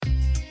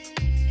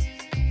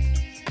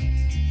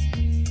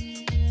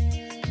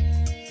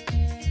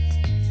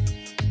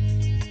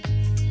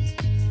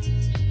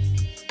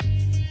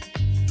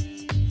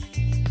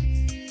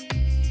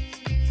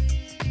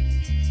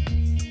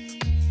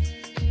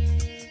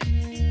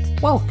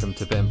Welcome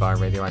to Bitten by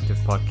Radioactive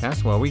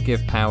Podcast, where we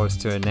give powers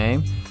to a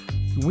name.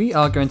 We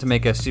are going to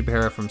make a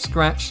superhero from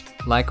scratch,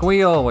 like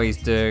we always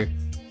do.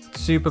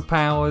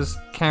 Superpowers,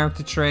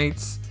 character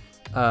traits,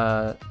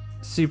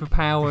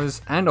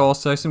 superpowers, and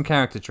also some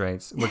character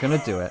traits. We're going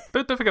to do it.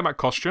 Don't forget about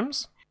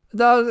costumes.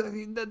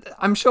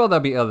 I'm sure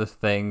there'll be other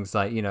things,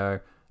 like,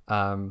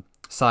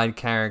 side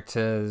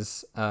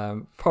characters,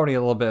 probably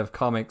a little bit of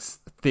comics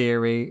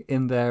theory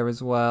in there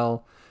as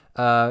well.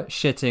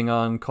 Shitting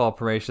on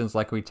corporations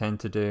like we tend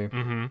to do.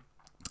 Mm-hmm.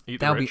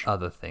 There'll be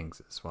other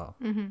things as well.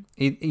 Mm-hmm.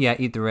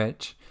 Eat the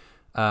rich.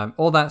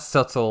 All that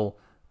subtle,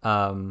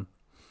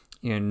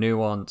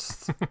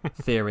 nuanced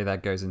theory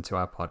that goes into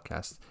our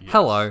podcast. Yes.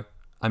 Hello,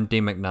 I'm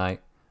Dean McKnight,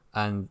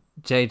 and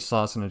Jade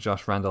Slauson and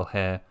Josh Randall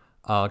here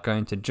are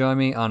going to join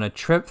me on a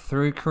trip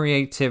through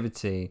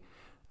creativity,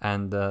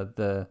 and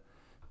the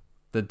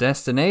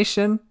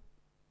destination,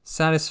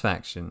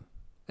 satisfaction.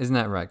 Isn't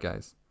that right,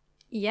 guys?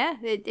 Yeah,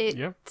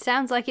 it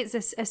sounds like it's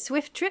a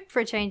swift trip for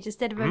a change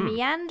instead of a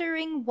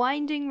meandering,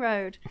 winding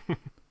road.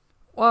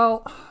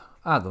 Well,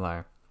 I don't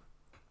know.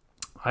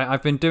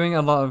 I've been doing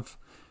a lot of...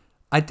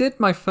 I did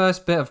my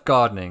first bit of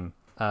gardening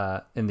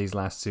in these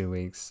last 2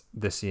 weeks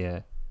this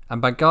year.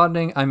 And by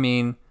gardening, I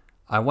mean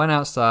I went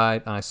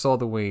outside and I saw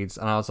the weeds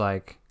and I was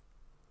like,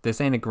 this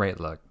ain't a great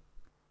look.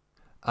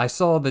 I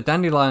saw the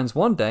dandelions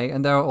one day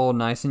and they were all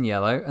nice and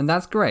yellow, and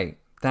that's great.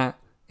 That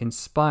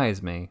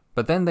inspires me.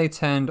 But then they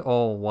turned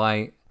all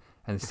white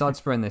and they started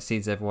spreading their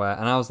seeds everywhere,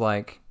 and I was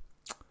like,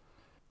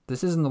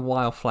 this isn't the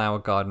wildflower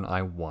garden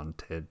I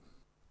wanted.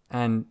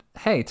 And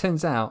hey,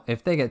 turns out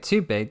if they get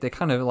too big, they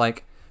kind of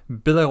like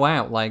billow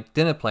out like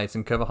dinner plates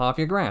and cover half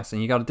your grass,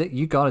 and you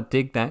gotta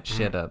dig that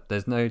shit up.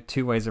 There's no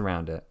two ways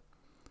around it.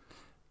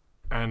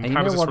 And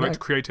how does this relate to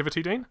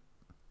creativity, Dean?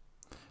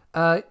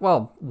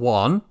 Well,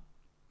 one,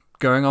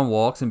 going on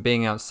walks and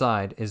being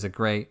outside is a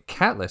great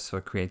catalyst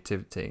for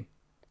creativity.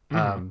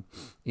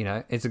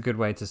 It's a good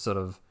way to sort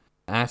of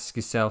ask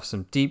yourself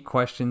some deep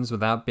questions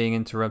without being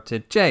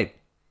interrupted. Jade,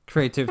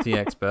 creativity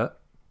expert.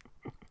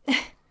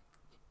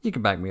 You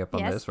can back me up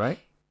on this, right?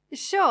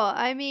 Sure.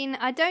 I mean,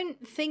 I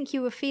don't think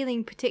you were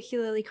feeling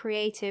particularly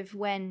creative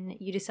when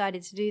you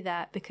decided to do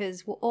that,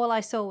 because all I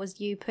saw was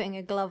you putting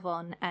a glove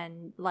on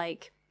and,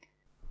 like,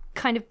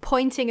 kind of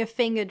pointing a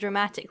finger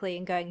dramatically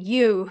and going,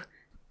 you're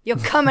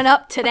coming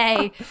up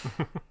today.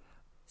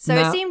 So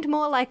it seemed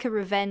more like a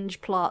revenge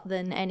plot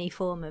than any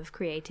form of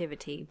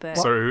creativity. But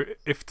so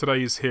if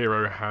today's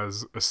hero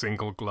has a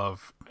single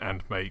glove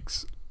and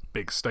makes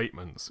big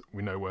statements,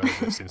 we know where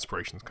this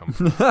inspiration's come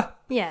from.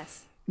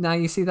 Yes. Now,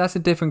 you see, that's a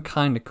different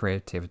kind of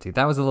creativity.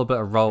 That was a little bit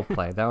of role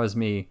play. That was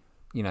me,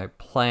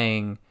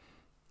 playing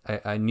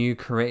a new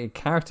created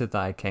character that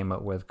I came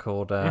up with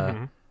called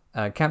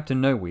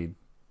Captain No-Weed.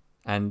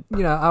 And,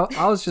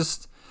 I was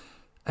just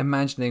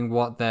imagining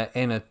what their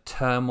inner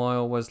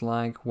turmoil was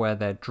like, where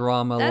their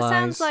drama lies. That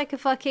sounds like a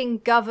fucking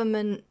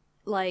government,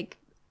 like,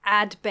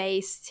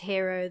 ad-based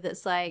hero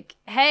that's like,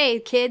 hey,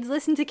 kids,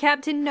 listen to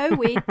Captain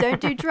No-Weed, don't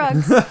do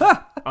drugs.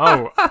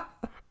 I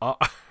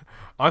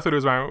thought it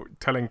was about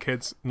telling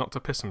kids not to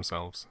piss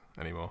themselves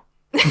anymore.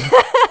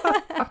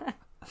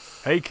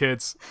 Hey,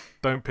 kids,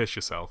 don't piss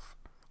yourself.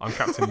 I'm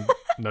Captain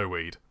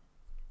No-Weed.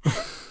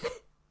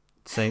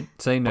 Say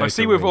no. But I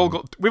see we've all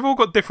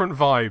got different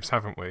vibes,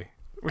 haven't we?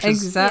 Which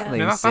exactly.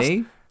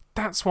 See,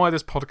 that's why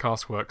this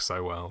podcast works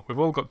so well. We've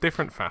all got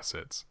different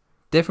facets,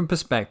 different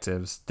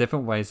perspectives,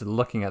 different ways of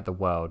looking at the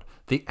world,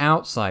 the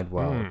outside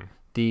world,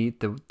 the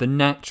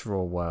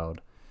natural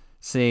world.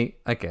 See,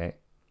 okay,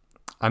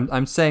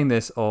 I'm saying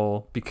this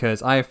all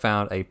because I have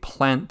found a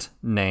plant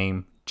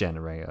name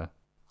generator.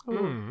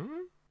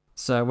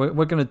 So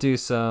we're gonna do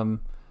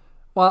some.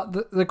 Well,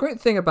 the great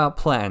thing about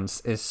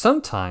plants is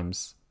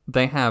sometimes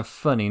they have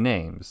funny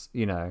names.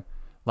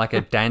 Like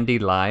a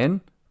dandelion.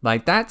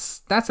 Like,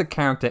 that's a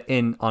character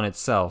in on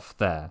itself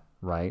there,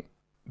 right?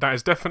 That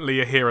is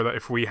definitely a hero that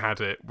if we had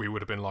it, we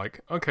would have been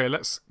like, okay,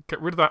 let's get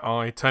rid of that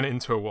I, turn it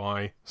into a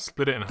Y,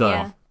 split it in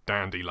half,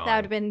 dandelion. That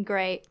would have been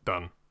great.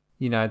 Done.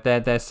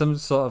 There's some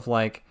sort of,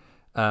 like,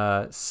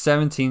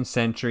 17th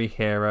century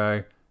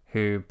hero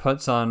who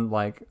puts on,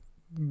 like,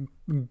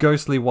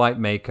 ghostly white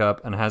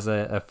makeup and has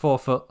a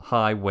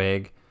 4-foot-high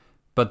wig,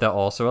 but they're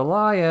also a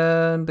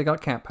lion. They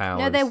got cat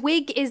powers. No, their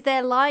wig is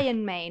their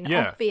lion mane,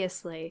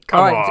 obviously.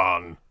 Come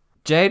on.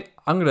 Jade,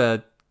 I'm going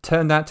to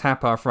turn that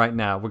tap off right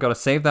now. We've got to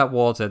save that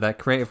water, that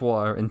creative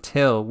water,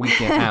 until we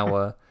get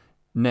our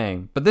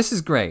name. But this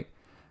is great.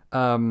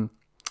 It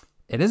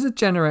is a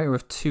generator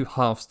of two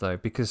halves, though,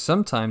 because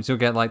sometimes you'll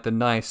get, like, the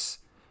nice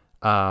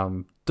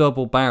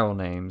double barrel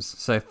names.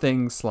 So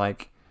things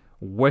like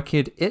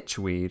Wicked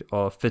Itchweed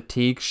or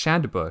Fatigue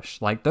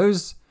Shadbush. Like,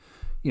 those...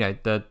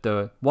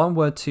 the 1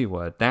 word, 2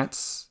 word,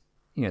 that's,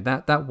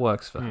 that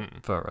works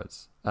for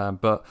us.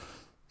 But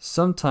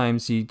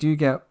sometimes you do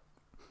get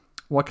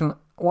what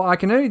I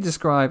can only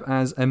describe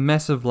as a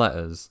mess of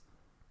letters.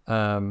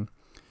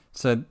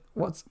 So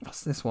what's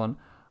this one?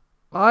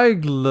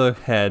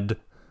 Iglehead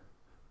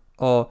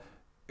or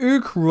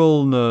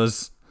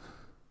Ukrulnus.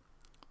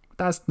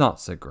 That's not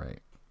so great.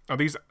 Are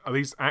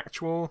these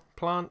actual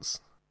plants?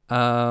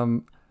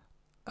 I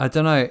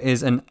don't know.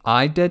 Is an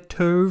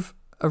Idetove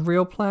a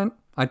real plant?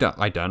 I don't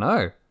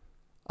know.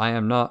 I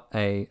am not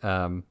a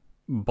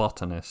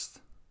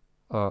botanist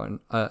or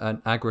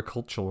an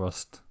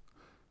agriculturalist.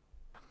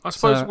 I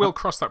suppose we'll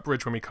cross that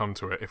bridge when we come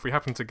to it. If we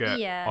happen to get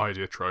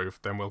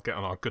Ideotrove, then we'll get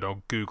on our good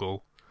old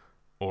Google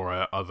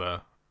or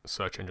other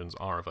search engines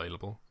are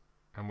available,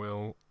 and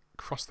we'll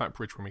cross that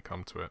bridge when we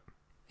come to it.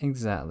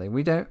 Exactly.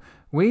 We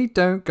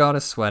don't gotta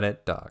sweat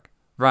it, dog.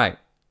 Right.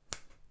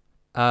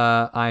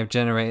 I've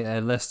generated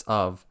a list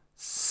of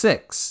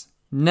 6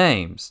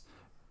 names.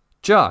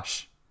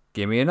 Josh,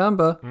 give me a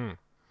number.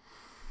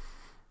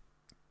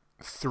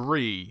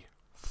 3.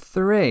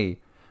 3.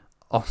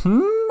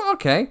 Oh,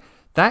 okay.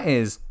 That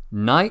is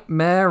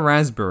Nightmare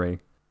Raspberry.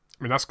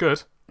 I mean, that's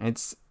good.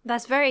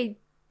 That's very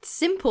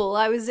simple.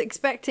 I was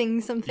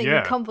expecting something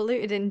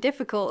convoluted and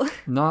difficult.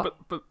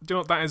 Not. But you know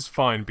what? That is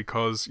fine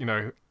because,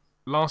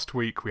 last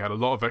week we had a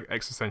lot of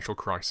existential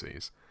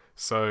crises.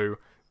 So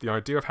the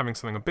idea of having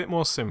something a bit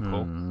more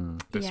simple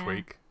this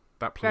week,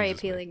 that pleases very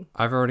appealing. me.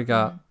 I've already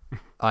got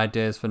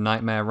ideas for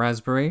Nightmare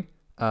Raspberry.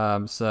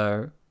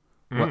 So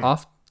we're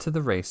off to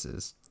the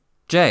races.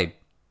 Jade,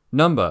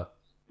 number.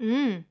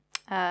 4,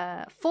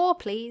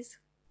 please.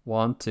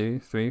 1, 2,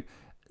 3.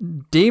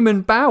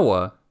 Demon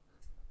Bower.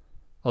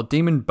 Or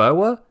Demon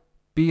Bower?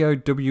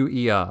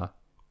 Bower.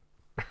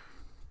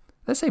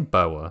 Let's say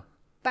Bower.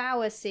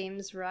 Bower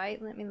seems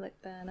right. Let me look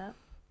that up.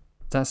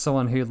 That's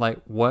someone who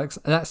works.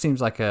 That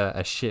seems like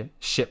a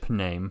ship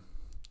name.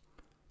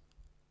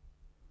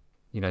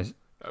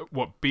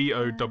 What,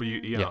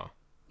 Bower?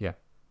 Yeah.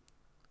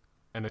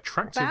 An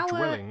attractive Bower...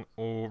 dwelling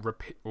or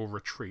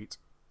retreat.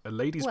 A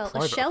lady's a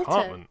private shelter.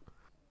 apartment.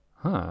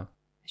 Huh.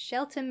 A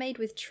shelter made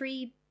with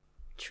tree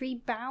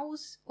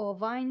boughs or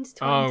vines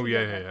twined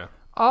together. Yeah.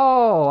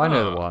 Oh, I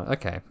know the one.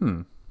 Okay.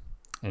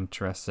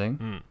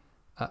 Interesting.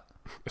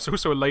 It's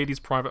also a lady's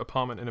private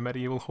apartment in a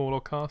medieval hall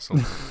or castle.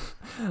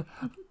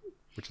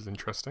 Which is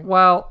interesting.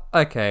 Well,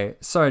 okay.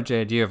 Sorry,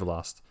 Jade, you have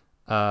lost.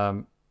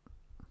 Oh,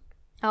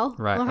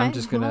 right. all I'm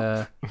just going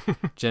to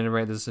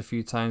generate this a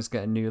few times,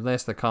 get a new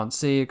list. I can't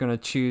see. You're going to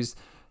choose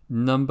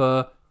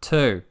number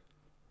 2.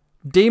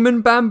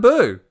 Demon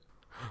Bamboo.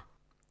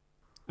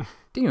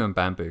 Demon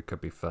Bamboo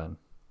could be fun.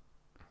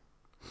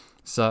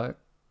 So...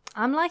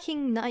 I'm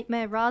liking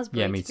Nightmare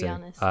Raspberry, me to be too.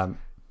 honest.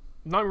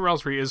 Nightmare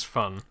Raspberry is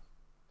fun.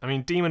 I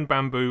mean, Demon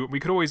Bamboo, we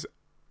could always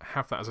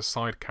have that as a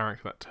side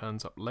character that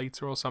turns up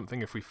later or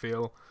something if we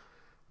feel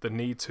the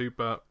need to,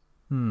 but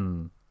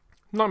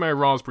Nightmare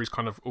Raspberry's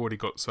kind of already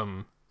got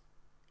some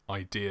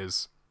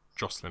ideas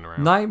jostling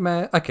around.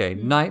 Nightmare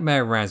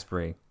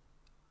Raspberry.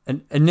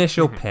 An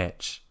initial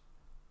pitch.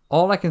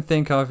 All I can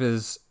think of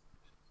is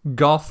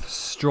goth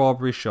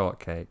strawberry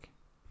shortcake.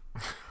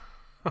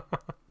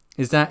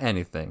 Is that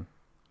anything?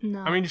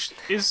 No. I mean,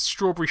 is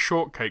strawberry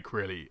shortcake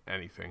really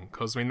anything?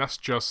 Because, I mean, that's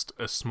just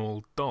a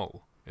small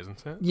doll,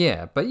 isn't it?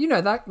 Yeah, but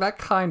that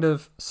kind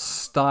of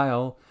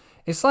style.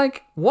 It's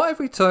like, what if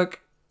we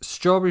took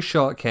strawberry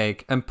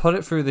shortcake and put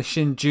it through the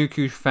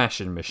Shinjuku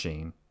fashion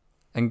machine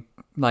and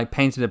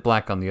painted it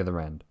black on the other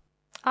end?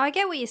 I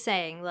get what you're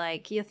saying.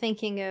 You're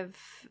thinking of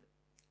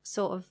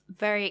sort of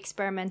very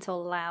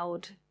experimental,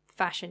 loud,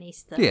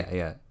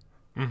 fashionista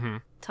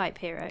type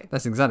hero.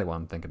 That's exactly what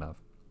I'm thinking of.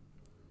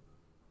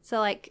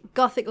 So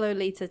gothic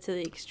Lolita to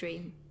the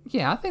extreme.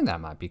 Yeah, I think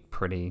that might be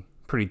pretty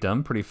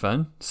dumb, pretty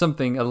fun.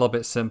 Something a little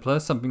bit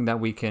simpler, something that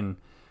we can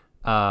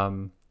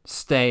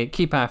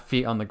keep our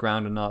feet on the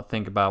ground and not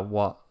think about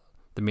what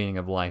the meaning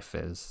of life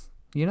is.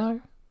 Yeah.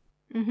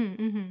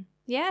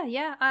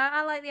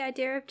 I like the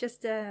idea of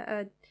just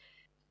a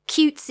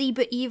cutesy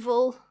but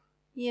evil,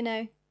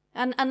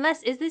 And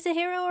unless, is this a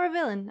hero or a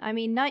villain? I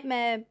mean,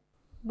 Nightmare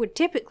would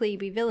typically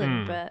be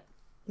villain, but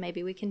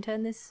maybe we can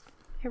turn this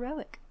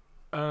heroic.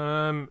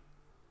 I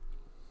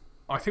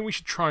think we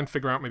should try and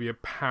figure out maybe a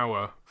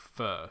power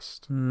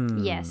first.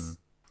 Yes.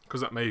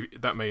 Because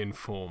that may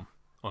inform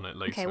on it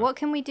later. Okay, what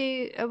can we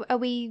do? Are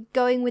we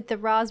going with the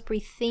raspberry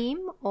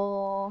theme,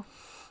 or...?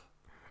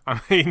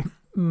 I mean,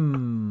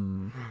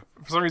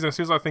 for some reason, as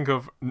soon as I think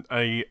of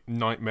a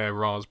Nightmare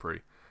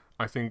Raspberry,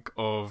 I think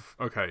of,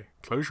 okay,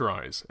 close your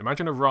eyes.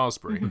 Imagine a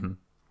raspberry.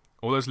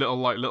 All those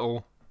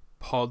little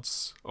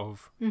pods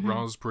of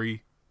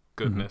raspberry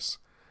goodness.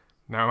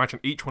 Now imagine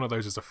each one of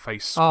those is a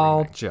face screaming.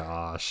 Oh,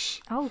 Josh.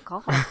 Oh,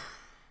 God.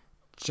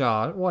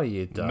 Josh, what are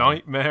you doing?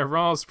 Nightmare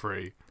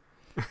Raspberry.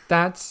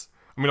 That's...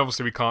 I mean,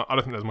 obviously I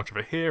don't think there's much of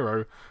a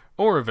hero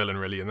or a villain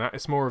really in that.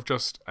 It's more of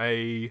just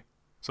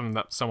something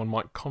that someone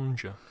might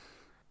conjure.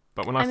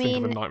 But when I think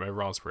of a Nightmare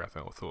Raspberry, I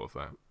thought of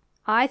that.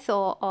 I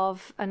thought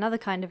of another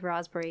kind of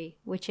raspberry,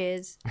 which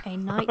is a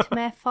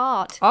nightmare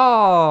fart.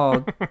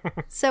 Oh.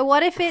 So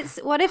what if it's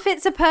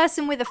a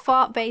person with a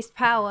fart-based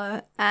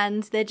power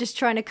and they're just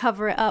trying to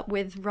cover it up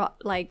with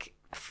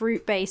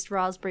fruit-based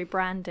raspberry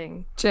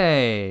branding?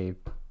 Jade.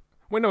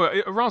 Well, no,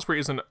 a raspberry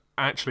isn't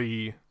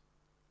actually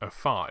a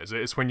fart, is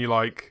it? It's when you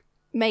make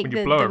when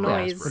you blow the a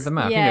noise raspberry. The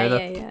mouth,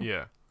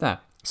 yeah. Yeah.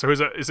 So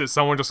is it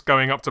someone just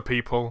going up to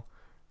people,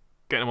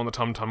 getting him on the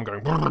tum-tum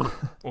going,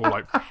 or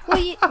like,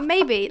 Well,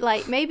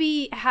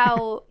 maybe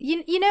how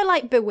you know,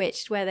 like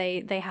Bewitched, where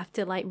they have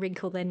to like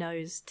wrinkle their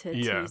nose to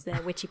use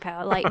their witchy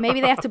power. Like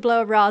maybe they have to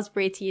blow a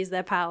raspberry to use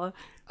their power.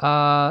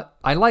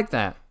 I like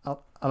that.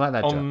 I like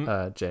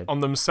that, Jade. on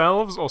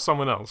themselves or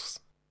someone else.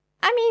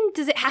 I mean,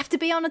 does it have to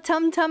be on a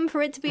tum tum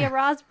for it to be a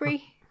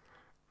raspberry?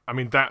 I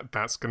mean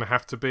that's gonna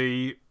have to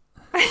be.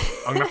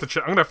 I'm gonna have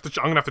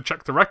to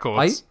check the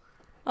records.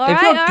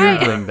 If you're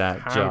googling that,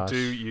 How Josh, do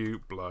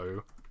you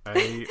blow a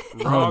raspberry?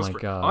 Oh my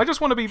God. I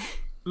just want to be.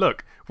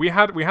 Look, we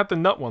had the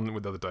nut one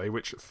the other day,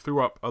 which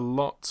threw up a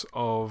lot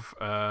of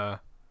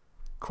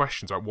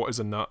questions about what is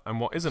a nut and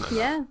what isn't a nut.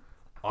 Yeah.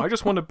 I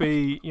just want to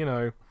be,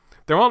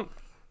 there aren't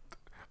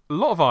a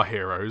lot of our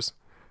heroes.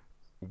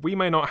 We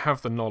may not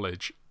have the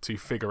knowledge to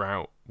figure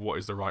out what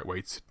is the right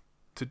way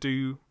to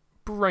do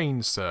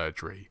brain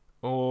surgery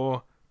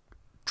or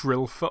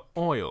drill for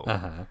oil.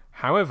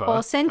 However,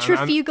 Or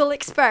centrifugal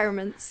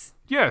experiments.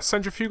 yeah,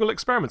 centrifugal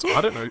experiments.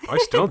 I don't know. I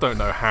still don't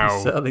know how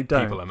certainly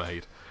don't. people are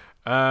made.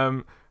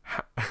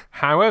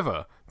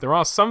 However, there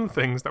are some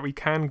things that we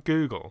can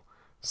Google.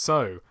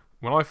 So,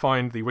 when I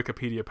find the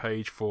Wikipedia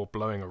page for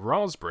blowing a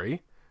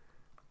raspberry,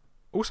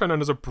 also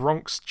known as a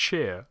Bronx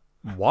cheer,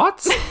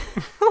 what?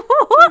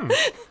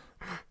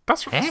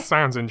 that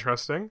sounds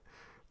interesting.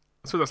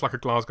 So that's like a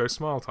Glasgow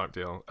smile type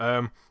deal.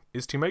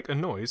 Is to make a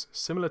noise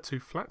similar to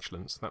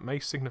flatulence that may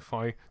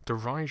signify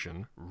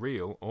derision,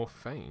 real or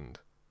feigned.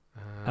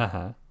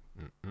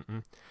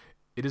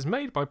 It is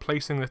made by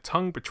placing the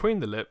tongue between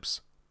the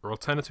lips, or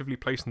alternatively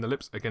placing the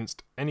lips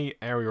against any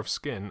area of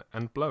skin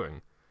and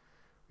blowing.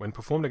 When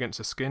performed against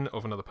the skin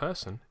of another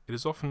person, it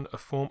is often a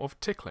form of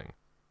tickling.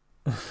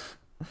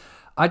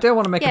 I don't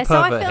want to make a pervert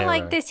so I feel hero.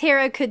 like this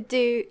hero could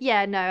do.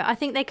 Yeah, no, I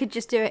think they could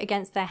just do it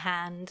against their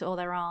hand or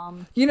their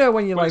arm. You know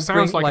when you Well, like it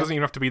sounds bring, like it doesn't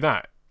even have to be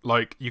that.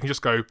 Like, you can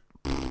just go,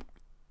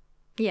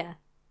 Yeah.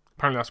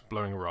 apparently that's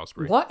blowing a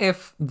raspberry. What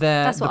if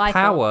That's the what I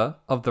power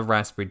of the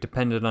raspberry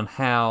depended on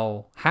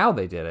how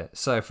they did it?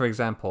 So, for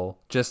example,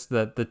 just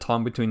the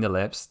tongue between the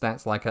lips,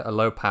 that's like a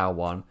low power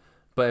one.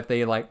 But if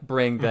they like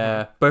bring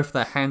their both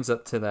their hands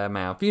up to their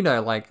mouth,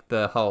 like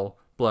the whole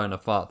blowing a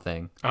fart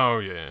thing, Oh,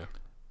 yeah.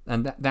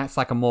 and that's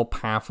like a more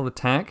powerful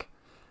attack.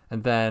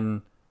 And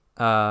then,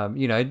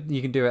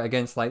 you can do it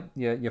against like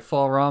your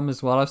forearm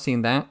as well. I've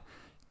seen that.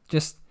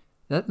 Just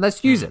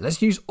let's use it.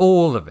 Let's use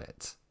all of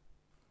it.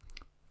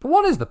 But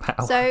what is the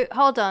power? So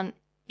hold on.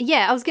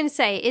 Yeah, I was going to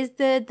say, is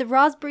the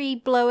raspberry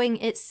blowing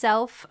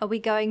itself, are we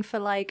going for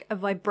like a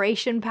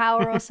vibration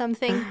power or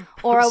something?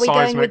 Or are we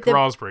going with the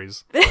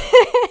raspberries.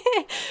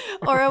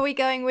 or are we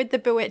going with the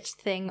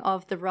Bewitched thing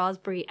of the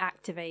raspberry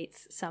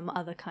activates some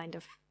other kind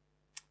of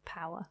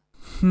power?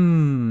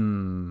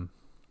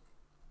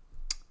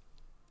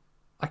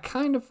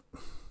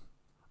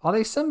 Are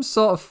they some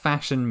sort of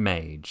fashion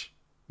mage?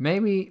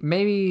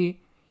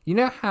 Maybe you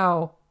know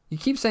how you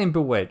keep saying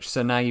Bewitched,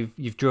 so now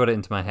you've drilled it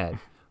into my head.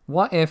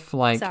 What if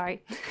like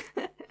Sorry.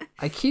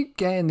 I keep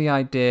getting the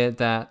idea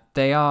that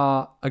they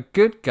are a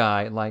good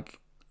guy, like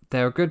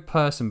they're a good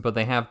person, but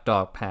they have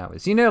dark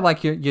powers.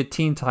 Like your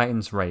Teen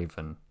Titans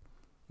Raven.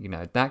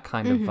 That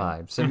kind of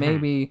vibe. So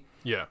maybe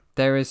Yeah.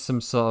 there is some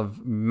sort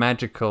of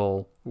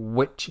magical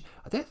witch.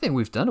 I don't think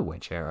we've done a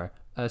witch hero.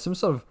 Some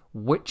sort of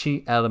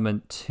witchy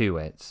element to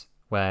it,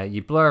 where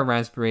you blow a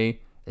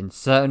raspberry in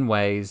certain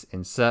ways,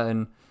 in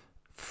certain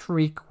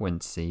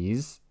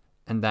frequencies,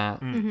 and that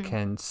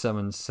can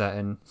summon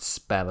certain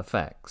spell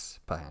effects,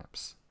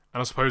 perhaps.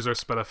 And I suppose those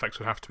spell effects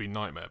would have to be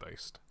nightmare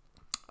based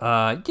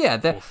Yeah,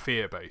 or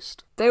fear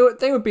based. they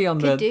would be on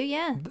Could do,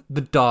 yeah.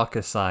 the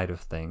darker side of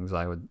things.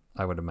 I would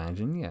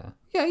imagine. Yeah.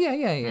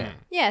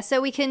 Yeah,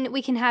 so we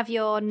can have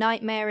your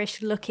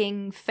nightmarish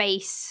looking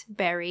face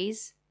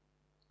berries.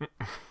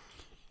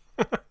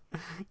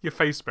 Your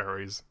face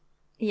berries.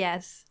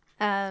 Yes.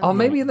 Or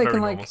maybe they Very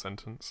can normal like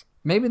sentence.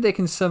 maybe they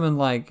can summon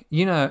like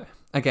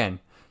again,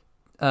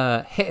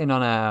 hitting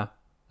on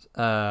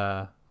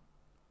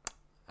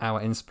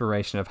our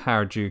inspiration of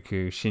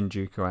Harajuku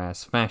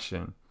Shinjuku-ass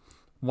fashion.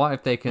 What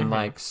if they can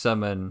like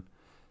summon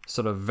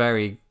sort of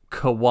very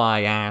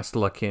kawaii-ass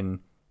looking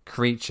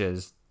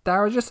creatures that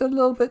are just a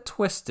little bit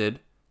twisted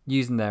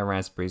using their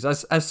raspberries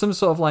as some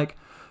sort of like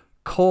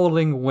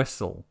calling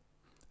whistle.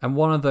 And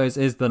one of those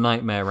is the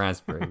Nightmare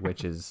Raspberry,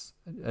 which is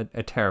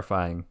a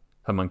terrifying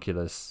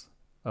homunculus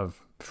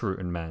of fruit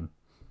and man.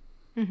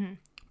 Mm-hmm.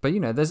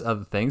 But there's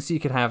other things. So you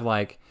could have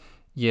like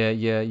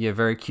your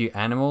very cute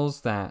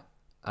animals that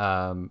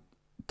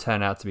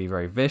turn out to be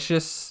very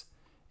vicious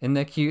in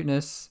their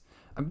cuteness.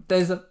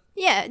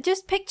 Yeah,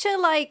 just picture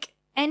like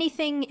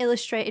anything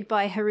illustrated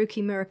by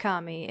Haruki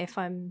Murakami, if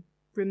I'm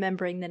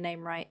remembering the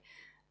name right.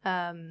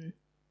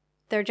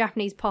 They're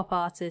Japanese pop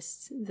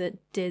artists that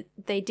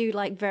they do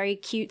like very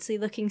cutesy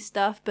looking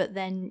stuff, but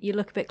then you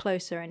look a bit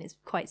closer and it's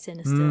quite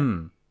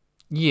sinister.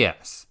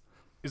 Yes.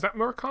 Is that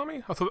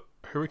Murakami? I thought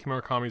Haruki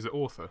Murakami is the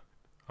author,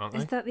 aren't they?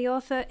 Is that the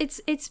author?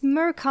 It's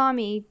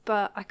Murakami,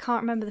 but I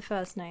can't remember the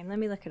first name. Let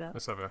me look it up.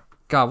 Let's have a...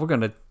 God, we're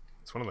gonna...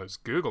 It's one of those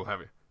Google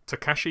heavy.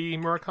 Takashi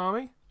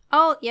Murakami?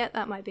 Oh, yeah,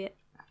 that might be it.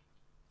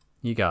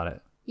 You got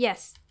it.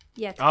 Yes.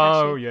 Yeah.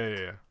 Oh, Takashi.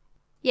 yeah.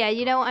 Yeah,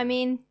 you know what I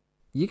mean?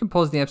 You can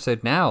pause the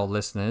episode now,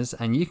 listeners,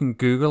 and you can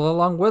Google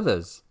along with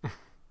us.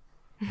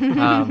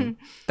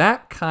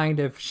 That kind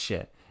of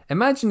shit.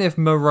 Imagine if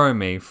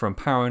Moromi from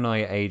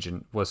Paranoia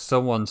Agent was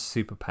someone's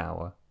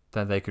superpower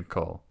that they could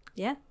call.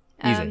 Yeah.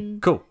 Easy.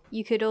 Cool.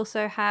 You could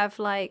also have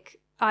like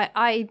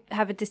I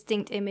have a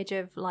distinct image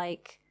of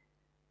like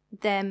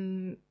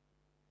them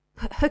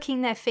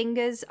hooking their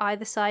fingers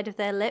either side of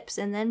their lips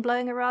and then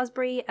blowing a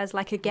raspberry as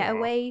like a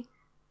getaway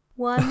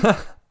one.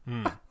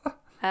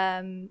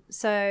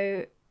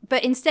 So,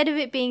 but instead of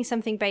it being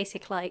something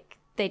basic like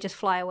they just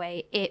fly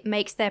away, it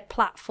makes their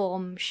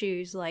platform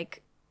shoes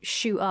like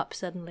shoot up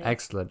suddenly.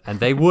 Excellent. And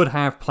they would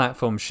have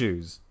platform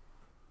shoes.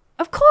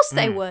 Of course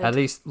they would. At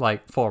least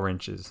like 4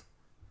 inches.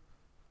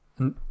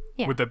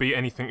 Yeah. Would there be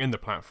anything in the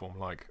platform,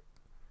 like,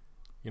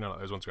 like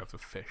those ones we have for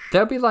fish?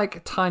 There'll be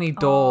like tiny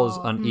doors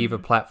on either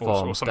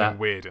platform. Or something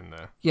weird in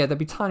there. Yeah, there'd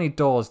be tiny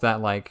doors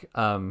that like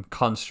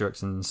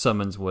constructs and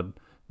summons would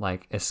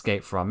like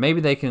escape from.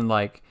 Maybe they can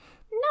like...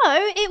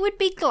 No, it would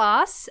be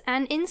glass,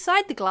 and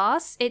inside the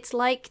glass, it's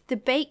like the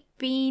baked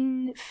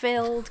bean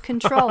filled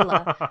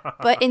controller.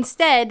 But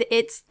instead,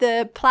 it's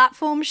the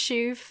platform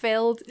shoe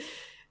filled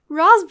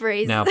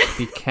raspberries. Now,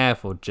 be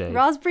careful, Jade.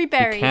 Raspberry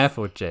berries. Be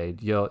careful,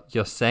 Jade.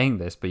 You're saying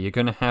this, but you're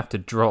going to have to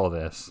draw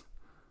this.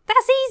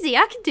 That's easy.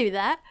 I can do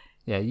that.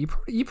 Yeah, you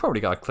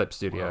probably got a Clip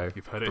Studio. Well,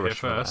 you've heard it here brush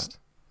for that. first.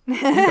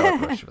 You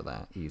got a brush for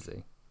that.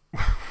 Easy.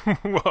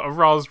 What, a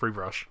raspberry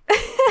brush?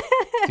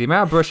 The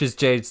amount of brushes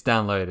Jade's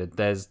downloaded,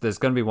 there's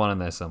going to be one in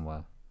there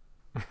somewhere.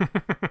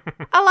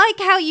 I like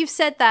how you've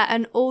said that,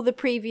 and all the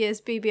previous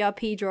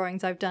BBRP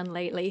drawings I've done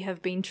lately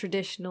have been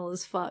traditional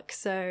as fuck.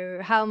 So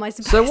how am I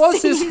supposed to? So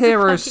what's his use a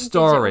hero's fucking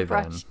story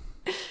digital then?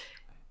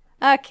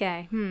 brush?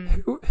 Okay.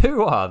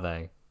 Who are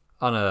they?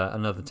 On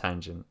another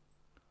tangent.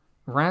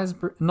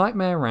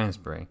 Nightmare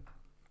Raspberry.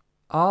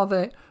 Are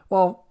they?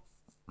 Well,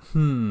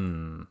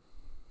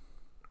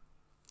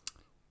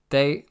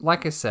 They,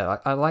 like I said,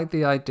 I like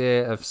the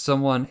idea of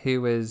someone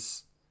who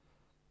is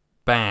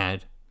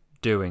bad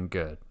doing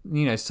good.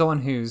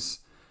 Someone who's,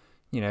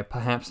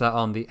 perhaps they're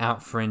on the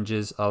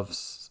fringes of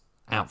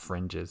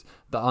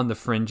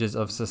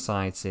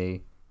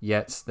society,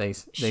 yet they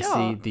see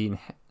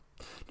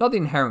not the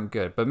inherent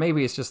good, but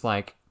maybe it's just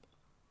like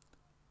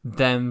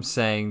them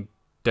saying,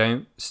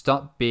 don't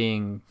stop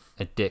being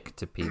a dick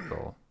to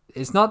people.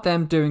 It's not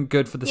them doing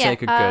good for the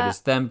sake of good,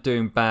 it's them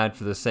doing bad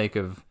for the sake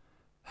of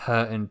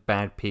hurting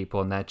bad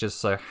people, and that just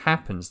so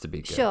happens to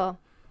be good. Sure.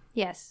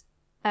 Yes.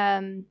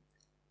 I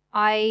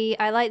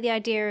like the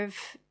idea of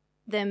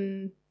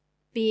them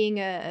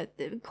being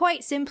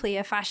quite simply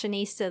a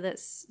fashionista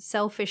that's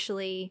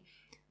selfishly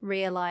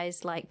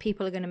realized like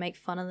people are going to make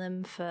fun of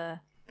them for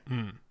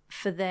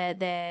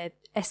their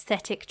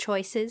aesthetic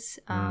choices.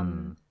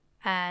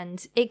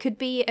 And it could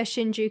be a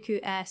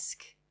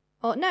Shinjuku-esque,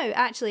 or no,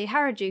 actually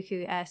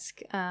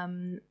Harajuku-esque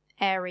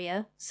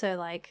area, so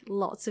like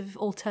lots of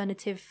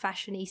alternative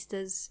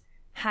fashionistas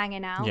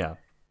hanging out. Yeah.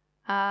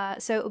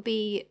 So it would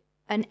be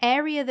an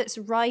area that's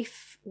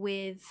rife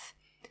with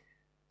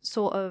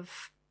sort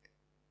of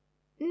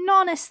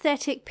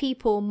non-aesthetic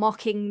people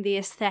mocking the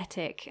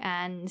aesthetic,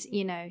 and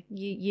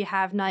you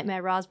have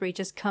Nightmare Raspberry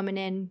just coming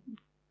in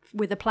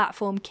with a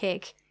platform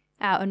kick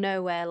out of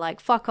nowhere, like,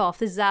 fuck off,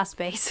 this is our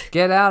space.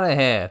 Get out of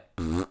here.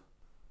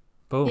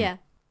 Boom. Yeah.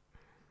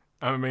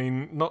 I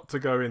mean, not to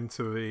go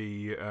into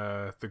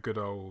the good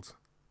old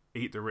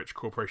eat the rich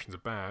corporations are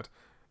bad,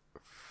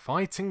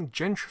 fighting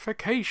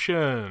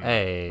gentrification.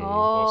 Hey.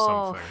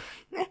 Oh. Or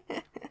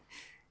something.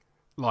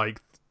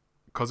 Like,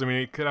 because, I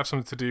mean, it could have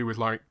something to do with,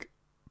 like,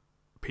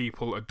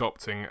 people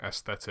adopting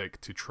aesthetic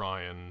to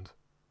try and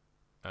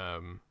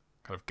kind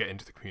of get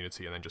into the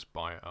community and then just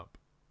buy it up.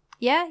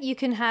 Yeah, you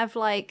can have,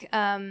 like,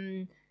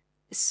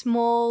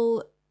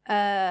 small,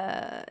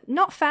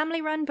 not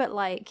family run, but,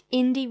 like,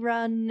 indie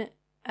run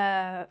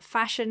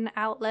fashion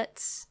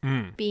outlets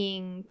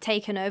being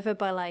taken over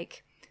by,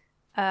 like,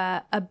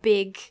 a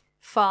big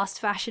fast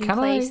fashion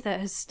place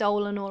that has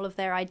stolen all of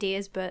their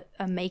ideas but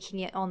are making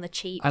it on the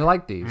cheap. I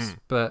like these,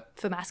 but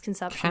for mass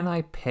consumption. Can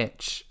I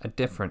pitch a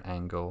different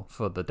angle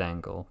for the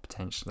dangle,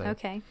 potentially?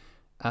 Okay.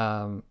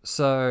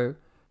 So,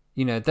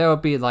 there will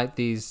be like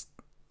these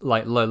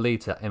like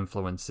Lolita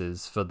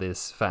influences for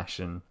this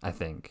fashion, I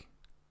think.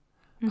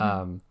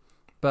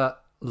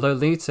 But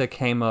Lolita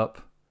came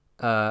up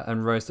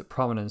and rose to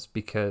prominence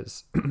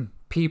because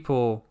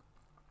people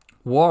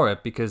wore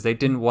it because they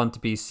didn't want to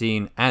be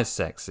seen as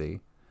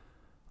sexy.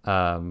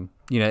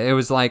 It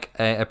was like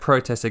a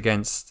protest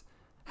against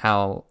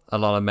how a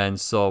lot of men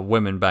saw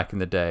women back in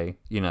the day.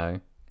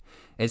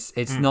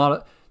 It's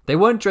not, they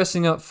weren't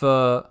dressing up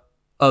for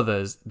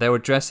others, they were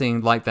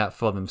dressing like that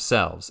for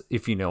themselves,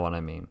 if you know what I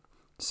mean.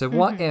 So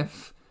what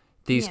if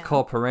these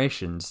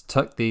corporations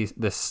took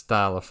this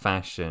style of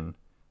fashion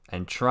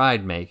and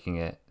tried making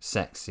it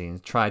sexy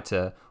and tried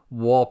to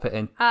warp it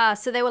in?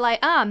 So they were like,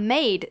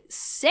 maid,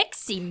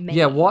 sexy maid.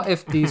 Yeah, what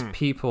if these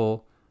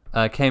people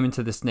came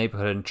into this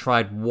neighborhood and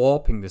tried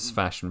warping this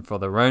fashion for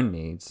their own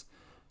needs,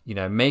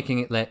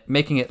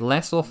 making it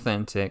less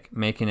authentic,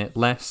 making it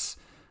less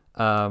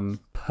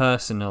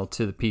personal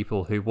to the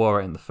people who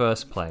wore it in the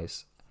first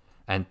place,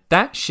 and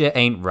that shit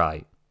ain't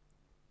right.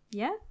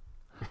 Yeah.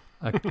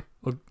 Okay,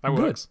 well, That good.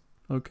 works.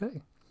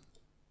 Okay,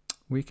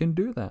 we can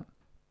do that.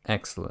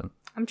 Excellent.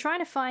 I'm trying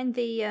to find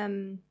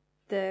the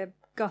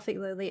Gothic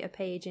Lolita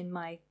page in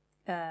my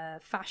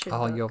fashion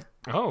book.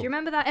 Oh, Do you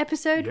remember that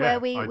episode yeah, where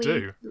we I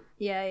do.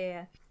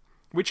 Yeah.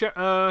 Which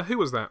who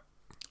was that?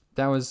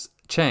 That was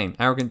Chain,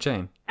 Arrogant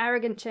Chain.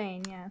 Arrogant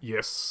Chain, yeah.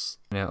 Yes.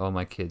 All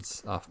my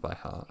kids off by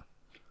heart.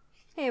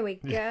 Here we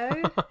go.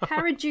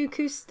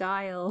 Harajuku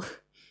style.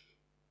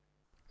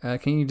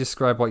 Can you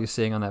describe what you're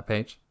seeing on that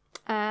page?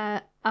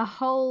 A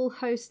whole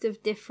host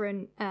of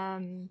different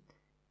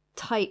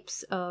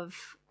types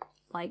of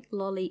like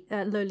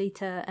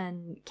Lolita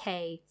and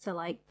K. So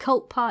like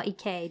Cult Party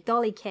K,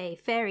 Dolly K,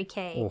 Fairy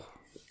K, Oh.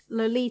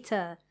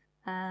 Lolita.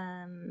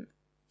 Is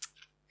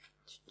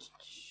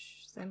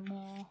there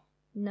more?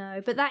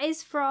 No, but that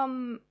is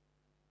from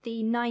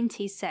the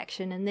 90s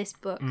section, and this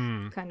book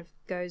kind of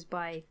goes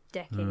by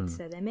decades,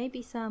 so there may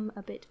be some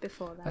a bit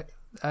before that.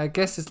 I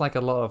guess it's like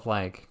a lot of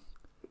like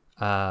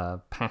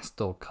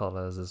pastel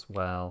colors as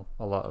well.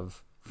 A lot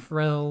of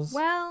frills.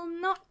 Well,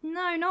 not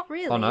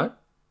really. Oh no.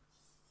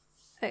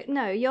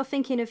 No, you're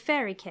thinking of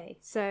Fairy K.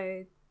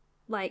 So,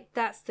 like,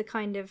 that's the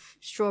kind of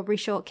strawberry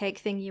shortcake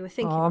thing you were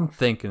thinking. Oh, I'm of.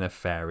 thinking of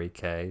Fairy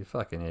K. You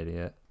fucking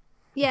idiot.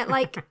 Yeah,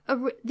 like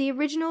the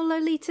original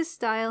Lolita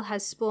style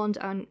has spawned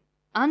on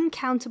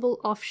uncountable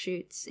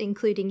offshoots,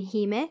 including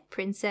Hime,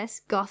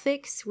 Princess,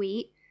 Gothic,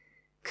 Sweet,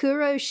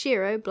 Kuro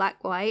Shiro,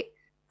 Black White,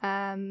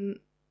 and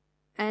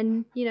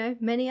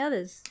many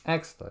others.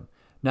 Excellent.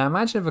 Now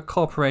imagine if a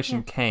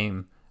corporation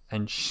came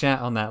and shat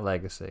on that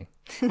legacy.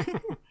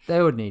 They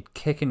would need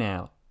kicking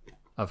out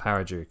of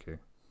Harajuku.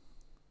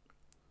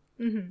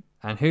 Mm-hmm.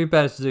 And who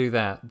better to do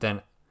that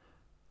than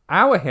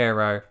our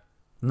hero,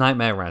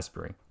 Nightmare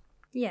Raspberry?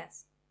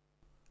 Yes.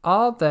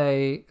 Are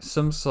they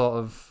some sort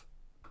of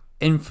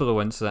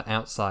influencer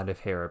outside of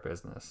hero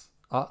business?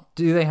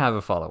 Do they have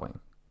a following?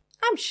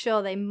 I'm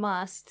sure they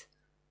must.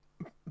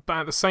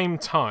 But at the same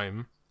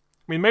time,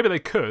 I mean, maybe they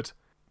could.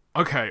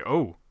 Okay.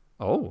 Oh,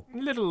 Oh.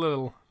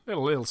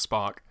 little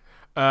spark.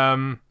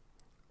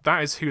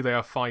 That is who they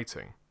are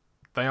fighting.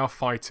 They are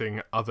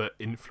fighting other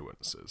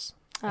influencers.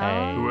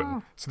 Hey.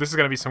 Oh. So this is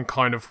going to be some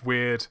kind of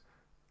weird,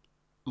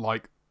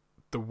 like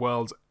the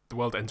world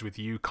ends with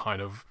you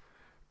kind of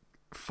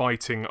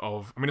fighting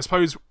of. I mean, I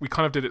suppose we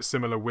kind of did it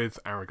similar with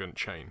Arrogant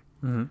Chain,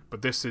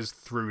 but this is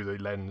through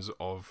the lens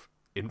of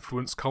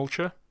influence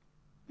culture.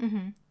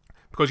 Mm-hmm.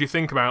 Because you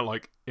think about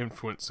like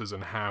influencers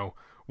and how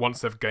once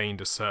they've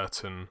gained a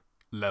certain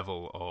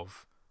level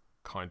of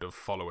kind of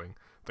following,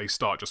 they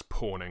start just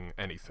pawning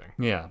anything.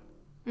 Yeah.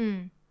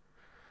 Mm.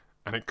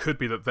 And it could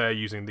be that they're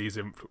using these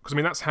because I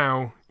mean that's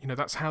how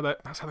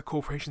the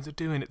corporations are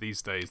doing it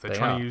these days. They're They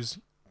trying are. to use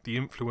the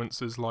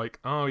influencers like,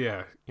 oh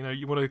yeah,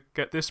 you want to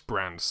get this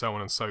brand, so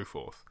on and so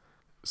forth.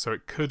 So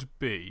it could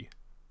be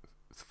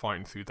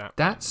fighting through that.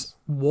 That's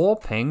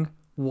warping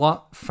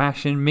what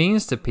fashion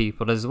means to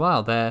people as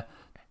well. They're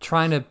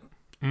trying to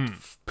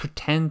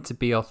pretend to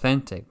be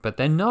authentic, but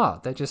they're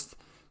not. They're just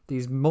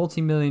these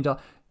multi-million-dollar...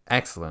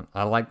 Excellent.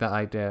 I like that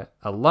idea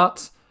a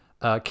lot.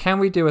 Can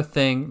we do a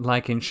thing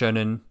like in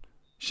shonen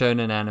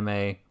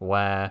anime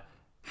where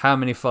how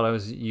many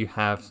followers you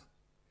have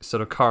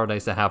sort of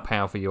correlates to how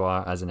powerful you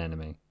are as an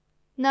enemy?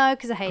 No,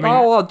 because I hate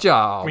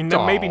I mean,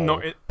 then maybe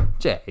not.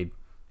 Jade.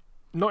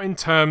 Not in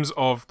terms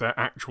of their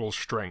actual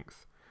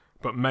strength,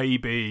 but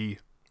maybe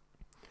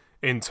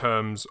in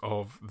terms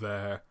of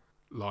their,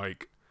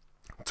 like,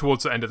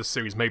 towards the end of the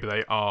series, maybe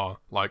they are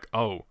like,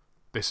 oh,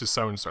 this is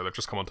so-and-so, they've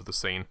just come onto the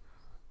scene.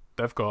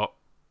 They've got,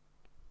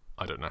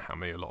 I don't know how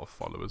many a lot of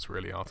followers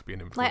really are to be an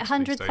influencer like these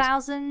days.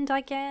 100,000,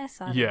 I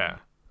guess. I don't Yeah. know.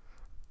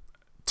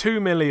 2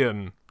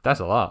 million. That's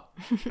a lot.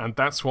 And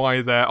that's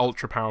why they're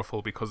ultra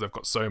powerful, because they've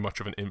got so much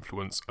of an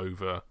influence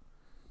over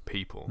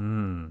people.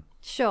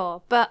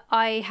 Sure, but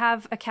I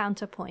have a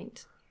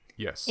counterpoint.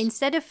 Yes.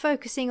 Instead of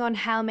focusing on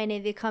how many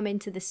they come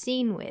into the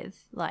scene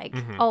with, like,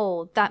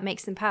 oh, that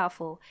makes them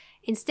powerful.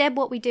 Instead,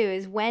 what we do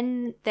is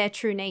when their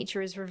true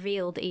nature is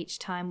revealed each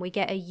time, we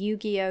get a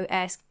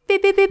Yu-Gi-Oh-esque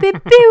beep, beep, beep,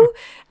 beep, pew,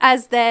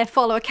 as their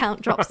follower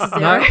count drops to 0.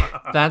 No,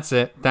 that's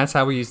it. That's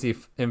how we use the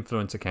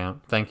influence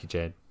account. Thank you,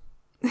 Jade.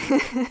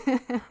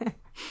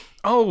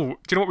 Oh,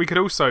 do you know what we could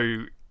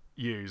also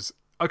use?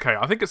 Okay,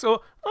 I think it's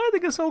all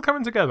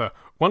coming together.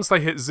 Once they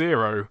hit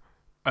 0,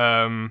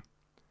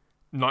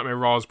 Nightmare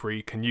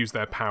Raspberry can use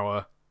their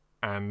power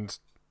and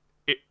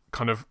it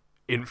kind of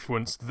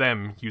influence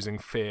them using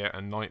fear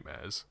and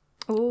nightmares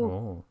Ooh.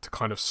 Oh. to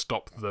kind of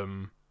stop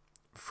them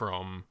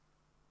from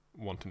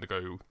wanting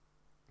to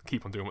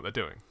keep on doing what they're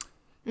doing.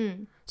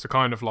 Mm. So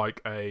kind of like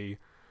a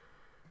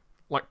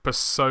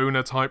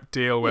Persona type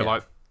deal where Yeah.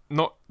 like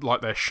not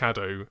like their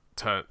shadow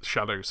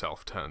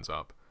self turns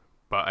up,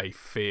 but a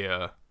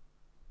fear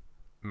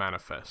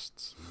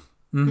manifests.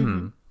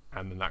 Mm-hmm.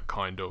 And then that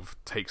kind of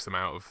takes them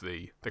out of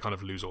they kind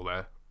of lose all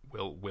their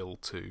will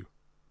to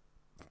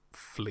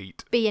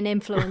fleet. Be an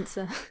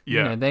influencer.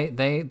 Yeah. You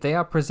know, they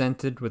are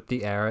presented with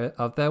the error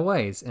of their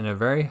ways in a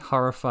very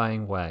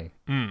horrifying way.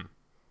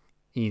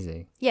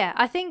 Easy. Yeah,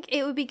 I think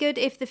it would be good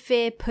if the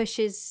fear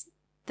pushes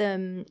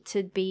them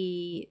to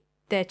be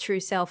their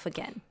true self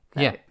again.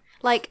 Though. Yeah.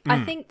 Like,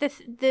 I think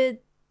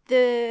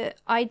the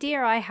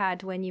idea I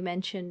had when you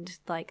mentioned,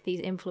 like,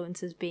 these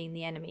influencers being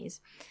the enemies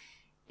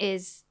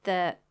is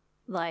that,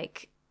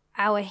 like,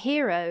 our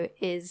hero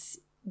is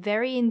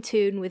very in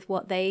tune with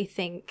what they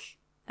think,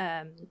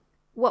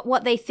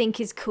 what they think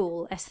is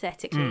cool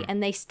aesthetically,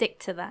 and they stick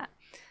to that.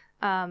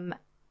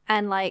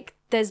 And, like,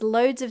 there's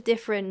loads of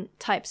different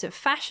types of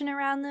fashion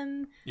around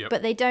them,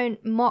 but they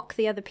don't mock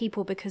the other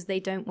people because they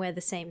don't wear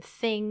the same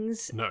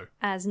things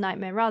as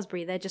Nightmare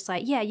Raspberry. They're just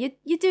like, yeah,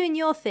 you're doing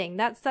your thing.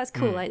 That's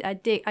cool. I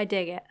dig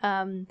it.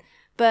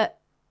 But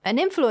an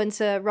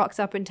influencer rocks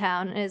up in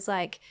town and is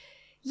like,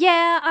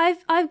 yeah,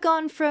 I've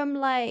gone from,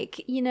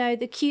 like, you know,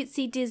 the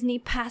cutesy Disney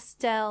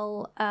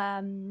pastel,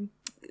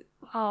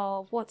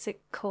 what's it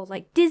called?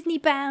 Like Disney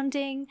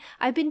bounding.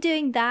 I've been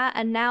doing that,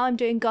 and now I'm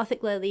doing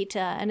Gothic Lolita.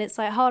 And it's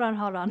like, hold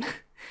on.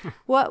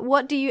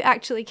 What do you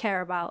actually care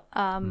about?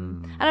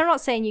 And I'm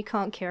not saying you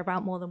can't care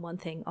about more than one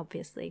thing,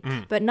 obviously.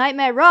 But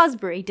Nightmare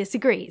Raspberry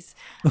disagrees.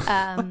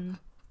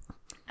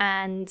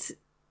 And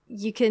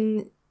you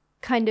can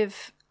kind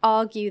of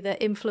argue that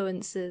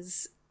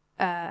influencers,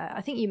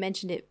 I think you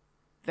mentioned it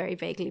very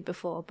vaguely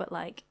before, but,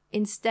 like,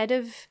 instead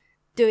of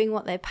doing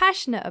what they're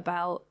passionate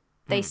about,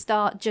 they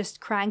start just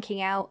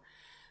cranking out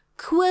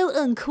quote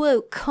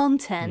unquote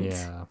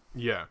content.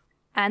 Yeah.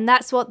 And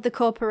that's what the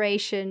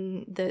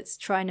corporation that's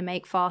trying to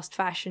make fast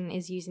fashion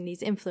is using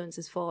these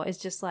influencers for. Is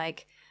just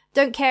like,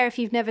 don't care if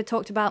you've never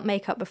talked about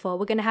makeup before.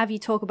 We're going to have you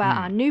talk about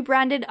our new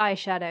branded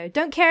eyeshadow.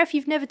 Don't care if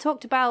you've never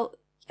talked about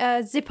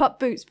zip-up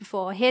boots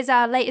before. Here's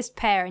our latest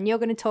pair, and you're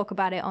going to talk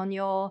about it on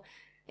your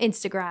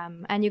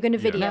Instagram, and you're going to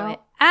video it.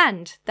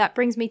 And that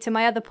brings me to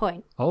my other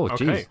point. Oh,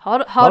 jeez. Okay.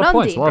 Hold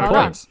on, Dean. Hold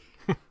on.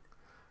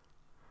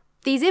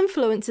 These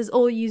influencers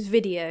all use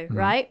video,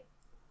 right?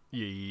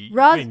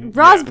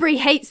 Raspberry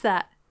hates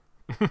that.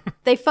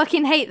 They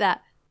fucking hate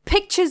that.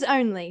 Pictures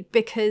only,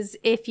 because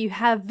if you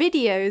have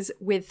videos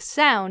with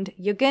sound,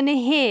 you're going to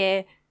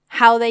hear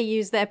how they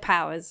use their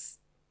powers.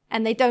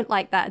 And they don't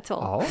like that at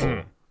all.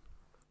 Oh.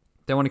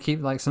 They want to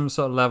keep, like, some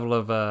sort of level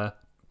of,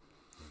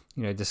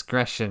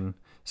 discretion,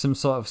 some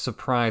sort of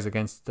surprise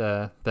against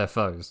their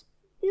foes.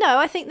 No,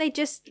 I think they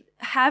just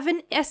have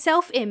a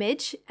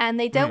self-image, and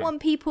they don't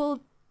want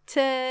people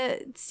to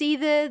see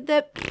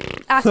the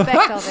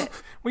aspect of it.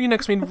 Well,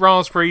 because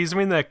raspberries,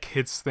 they're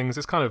kids' things.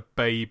 It's kind of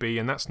baby,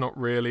 and that's not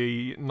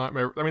really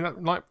Nightmare.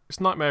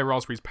 It's Nightmare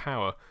Raspberry's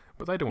power,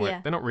 but they don't.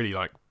 They're not really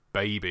like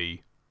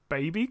baby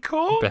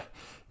core.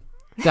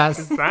 Is that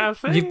a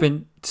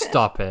thing?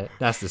 Stop it.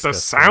 That's disgusting. That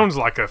sounds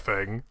like a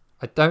thing.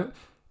 I don't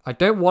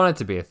want it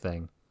to be a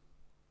thing.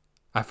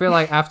 I feel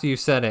like after you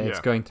said it, it's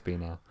going to be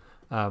now.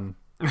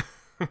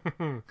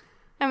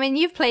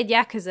 You've played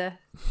Yakuza.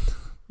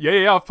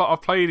 Yeah. I've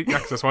played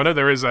Yakuza, so I know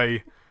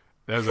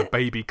there's a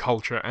baby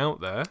culture out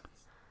there.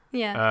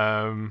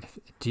 Yeah.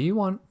 Do you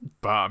want?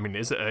 But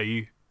is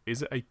it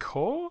a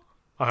core?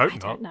 I hope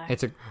not. Don't know.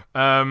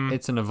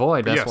 It's an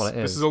avoid. That's what it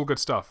is. This is all good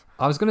stuff.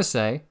 I was gonna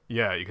say.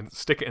 Yeah, you can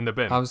stick it in the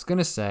bin. I was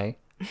gonna say,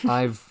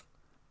 I've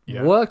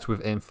worked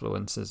with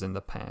influencers in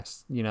the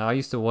past. I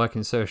used to work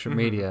in social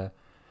media,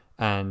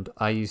 and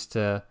I used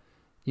to,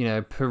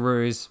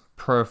 peruse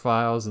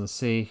profiles and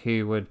see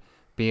who would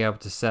be able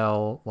to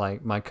sell,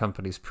 like, my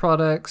company's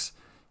products,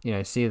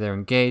 see their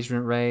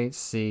engagement rates,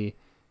 see,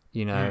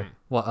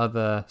 what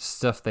other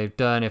stuff they've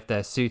done, if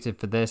they're suited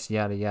for this,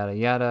 yada, yada,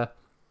 yada.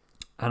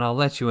 And I'll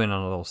let you in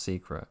on a little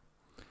secret.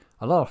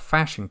 A lot of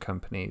fashion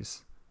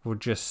companies will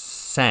just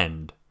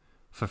send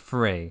for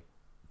free.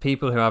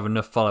 People who have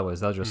enough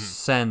followers, they'll just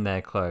send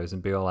their clothes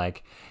and be all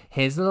like,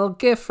 here's a little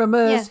gift from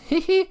us.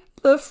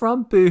 Love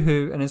from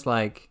Boohoo. And it's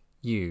like,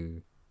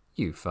 you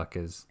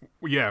fuckers.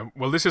 Yeah,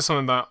 well, this is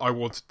something that I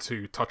wanted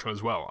to touch on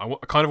as well. I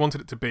kind of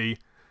wanted it to be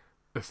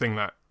the thing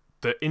that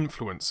the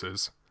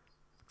influencers,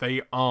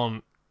 they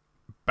aren't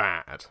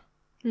bad.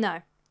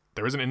 No.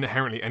 There isn't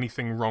inherently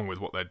anything wrong with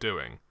what they're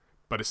doing,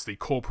 but it's the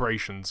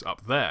corporations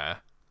up there.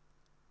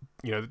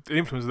 The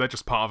influencers, they're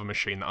just part of a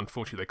machine that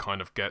unfortunately they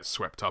kind of get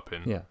swept up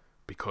in. Yeah.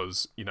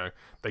 Because,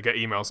 they get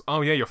emails,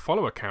 oh yeah, your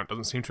follower count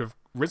doesn't seem to have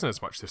risen as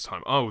much this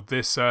time. Oh,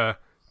 this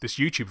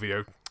YouTube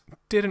video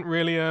didn't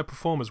really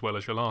perform as well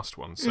as your last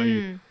one.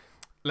 So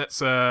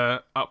let's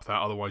up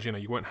that, otherwise,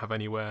 you won't have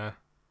anywhere,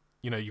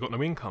 you got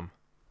no income.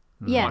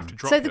 Yeah.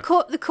 So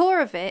the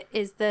core of it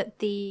is that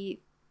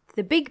the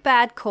big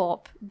bad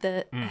corp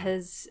that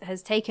has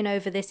taken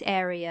over this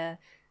area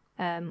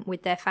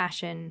with their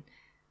fashion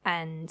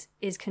and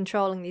is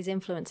controlling these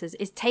influencers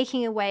is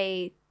taking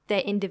away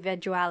their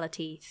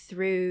individuality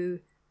through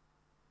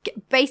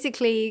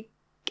basically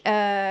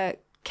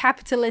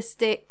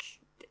capitalistic.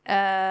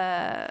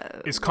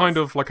 It's kind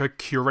of like a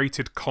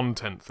curated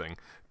content thing.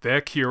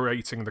 They're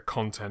curating the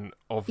content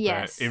of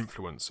their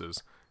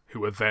influencers,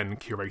 who are then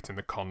curating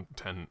the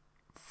content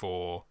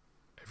for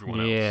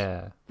everyone else.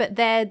 Yeah. But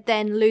they're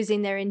then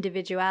losing their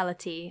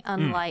individuality,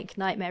 unlike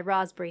Nightmare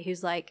Raspberry,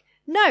 who's like,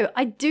 no,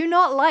 I do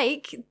not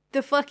like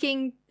the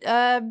fucking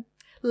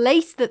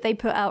lace that they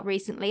put out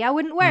recently. I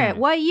wouldn't wear it.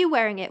 Why are you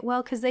wearing it?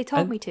 Well, because they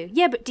told me to.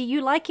 Yeah, but do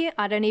you like it?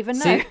 I don't even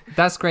know. See,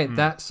 that's great.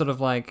 That sort of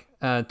like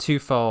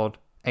twofold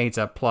aids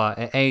our plot.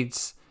 It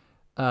aids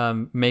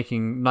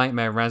making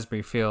Nightmare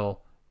Raspberry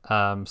feel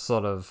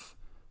sort of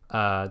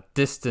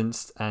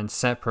distanced and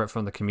separate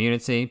from the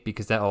community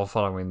because they're all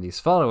following these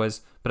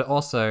followers, but it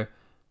also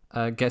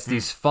gets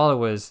these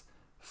followers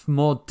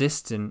more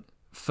distant,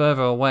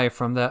 further away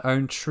from their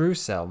own true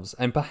selves.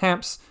 And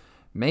perhaps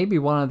maybe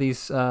one of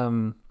these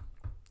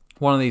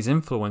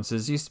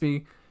influencers used to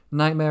be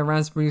Nightmare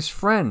Raspberry's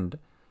friend,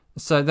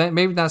 so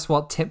maybe that's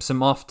what tips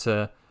him off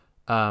to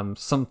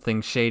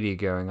something shady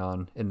going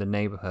on in the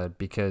neighborhood,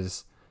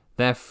 because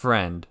their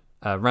friend,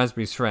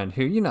 Raspberry's friend,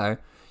 who, you know,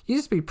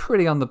 used to be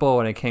pretty on the ball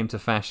when it came to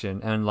fashion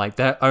and like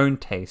their own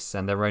tastes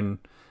and their own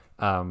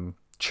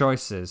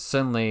choices,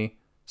 suddenly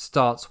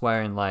starts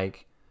wearing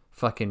like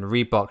fucking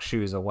Reebok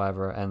shoes or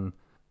whatever. And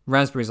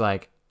Raspberry's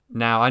like,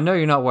 now I know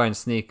you're not wearing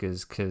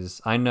sneakers because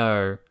I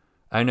know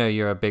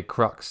you're a big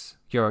Crocs.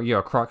 You're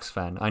a Crocs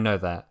fan. I know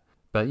that.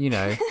 But, you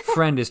know,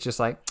 friend is just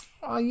like,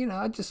 oh, you know,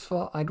 I just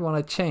thought I'd want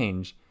to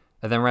change.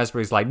 And then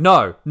Raspberry's like,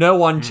 no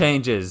one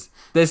changes.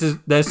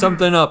 There's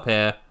something up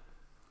here.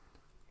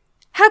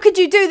 How could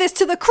you do this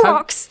to the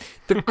Crocs?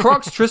 The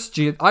Crocs trust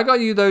you. I got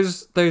you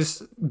those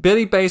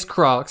Billy Bass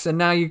Crocs, and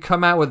now you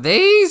come out with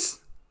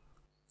these?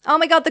 Oh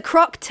my god, the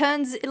Croc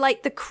turns,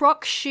 like, the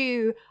Croc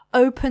shoe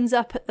opens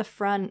up at the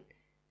front,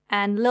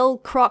 and little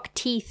Croc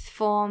teeth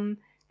form,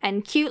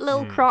 and cute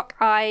little Croc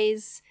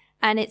eyes,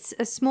 and it's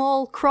a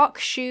small Croc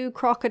shoe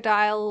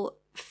crocodile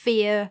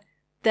fear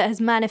that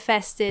has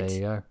manifested There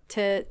you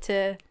go.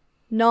 to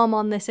nom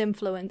on this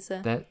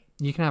influencer. That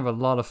you can have a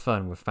lot of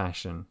fun with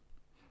fashion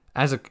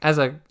as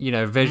a you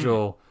know,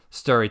 visual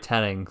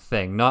storytelling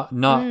thing, not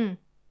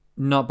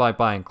by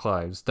buying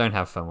clothes. Don't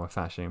have fun with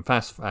fashion.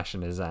 Fast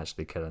fashion is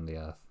actually killing the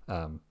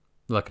earth.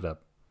 Look it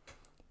up.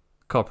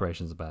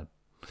 Corporations are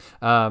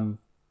bad.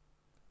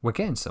 We're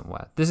getting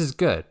somewhere. This is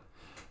good.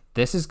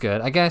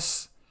 I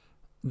guess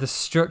the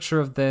structure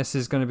of this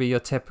is going to be your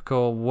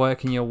typical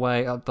working your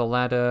way up the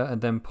ladder and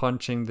then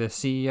punching the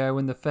CEO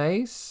in the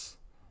face,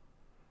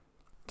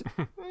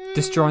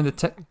 destroying the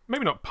tech.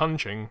 Maybe not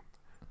punching.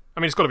 I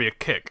mean, it's got to be a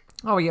kick.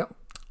 Oh yeah.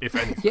 If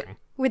anything. Yeah.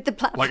 With the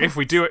platform. Like if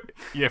we do it,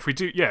 if we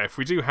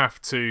do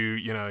have to,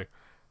 you know,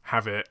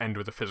 have it end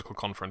with a physical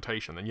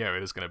confrontation, then yeah,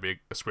 it is going to be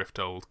a swift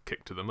old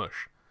kick to the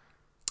mush.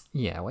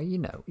 Yeah, well, you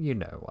know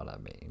what I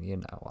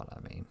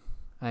mean.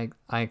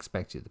 I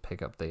expect you to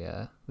pick up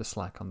the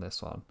slack on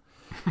this one,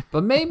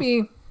 but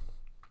maybe.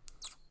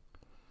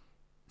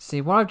 See,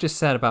 what I've just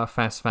said about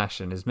fast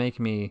fashion is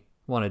making me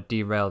want to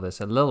derail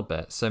this a little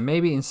bit. So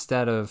maybe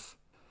instead of,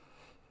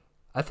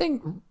 I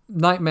think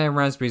Nightmare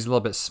Raspberry is a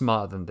little bit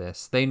smarter than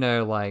this. They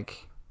know,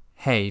 like,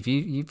 hey, if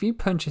you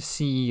punch a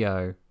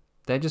CEO,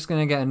 they're just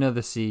gonna get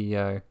another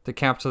CEO. The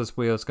capitalist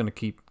wheel is gonna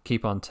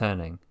keep on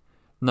turning.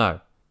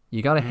 No,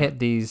 you gotta hit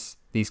these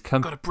companies.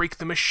 Gotta break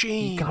the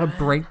machine. You gotta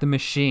break the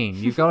machine.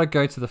 You gotta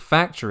go to the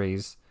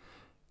factories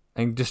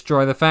and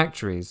destroy the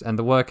factories, and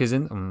the workers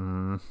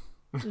in.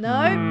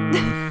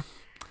 No.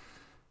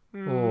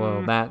 Oh,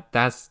 well, that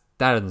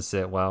doesn't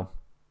sit well.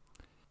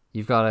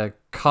 You've got to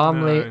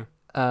calmly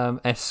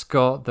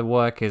escort the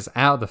workers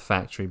out of the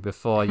factory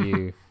before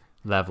you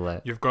level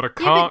it. You've got to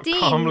Yeah, but Dean,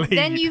 calmly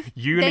then you've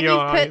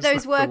put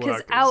those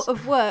workers out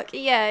of work.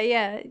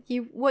 Yeah.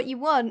 What you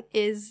want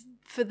is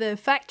for the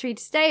factory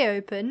to stay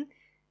open,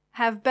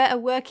 have better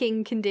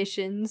working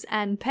conditions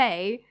and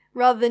pay,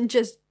 rather than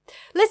just,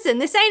 listen,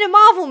 this ain't a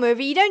Marvel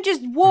movie. You don't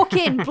just walk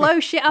in, blow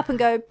shit up and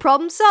go,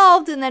 problem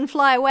solved, and then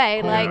fly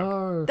away.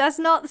 That's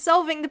not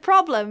solving the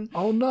problem.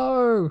 Oh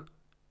no!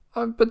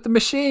 But the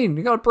machine,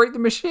 you gotta break the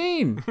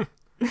machine.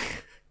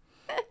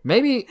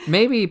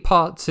 Maybe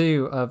part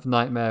 2 of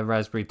Nightmare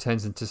Raspberry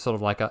turns into sort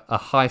of like a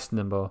heist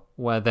number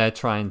where they're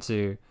trying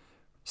to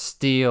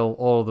steal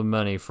all the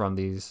money from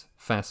these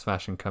fast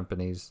fashion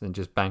companies and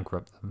just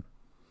bankrupt them.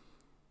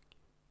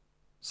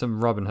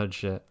 Some Robin Hood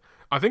shit.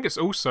 I think it's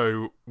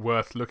also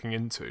worth looking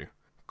into,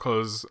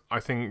 because I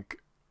think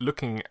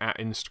looking at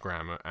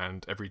Instagram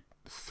and every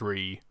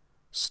 3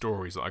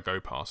 stories that I go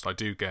past, I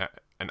do get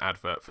an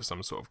advert for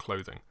some sort of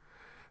clothing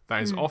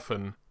that is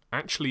often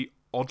actually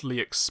oddly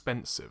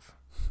expensive.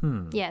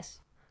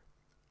 Yes.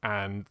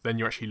 And then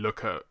you actually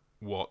look at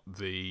what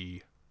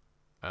the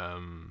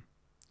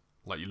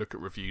you look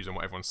at reviews and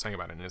what everyone's saying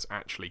about it, and it's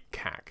actually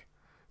CAC.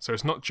 So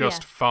it's not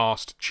just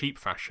fast, cheap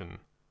fashion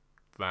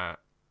that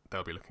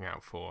they'll be looking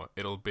out for.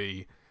 It'll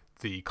be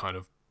the kind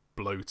of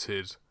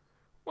bloated,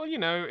 well, you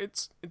know,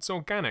 it's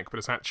organic, but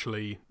it's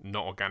actually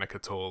not organic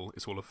at all.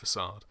 It's all a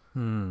facade.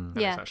 And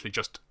it's actually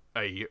just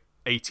a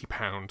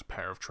 £80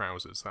 pair of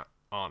trousers that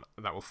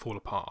will fall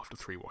apart after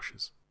 3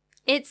 washes.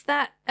 It's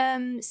that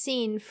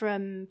scene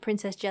from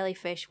Princess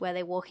Jellyfish where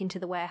they walk into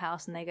the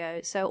warehouse and they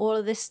go, so all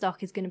of this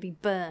stock is going to be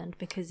burned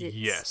because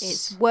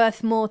it's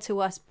worth more to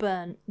us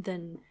burnt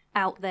than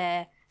out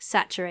there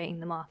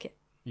saturating the market.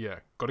 Yeah,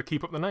 got to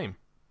keep up the name.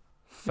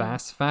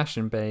 Fast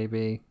fashion,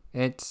 baby.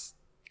 It's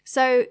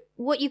So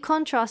what you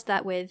contrast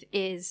that with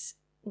is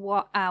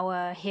what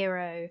our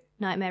hero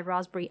Nightmare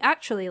Raspberry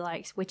actually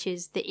likes, which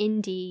is the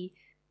indie,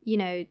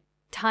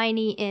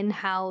 tiny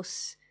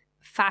in-house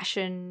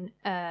fashion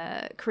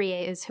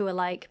creators who are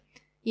like,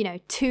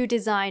 two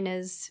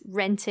designers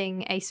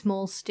renting a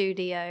small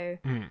studio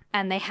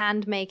and they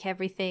hand make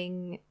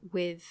everything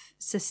with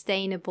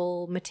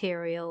sustainable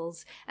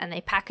materials and they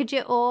package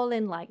it all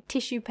in like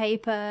tissue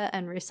paper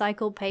and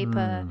recycled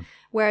paper,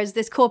 whereas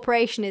this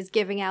corporation is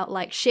giving out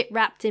like shit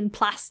wrapped in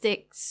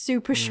plastic,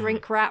 super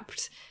shrink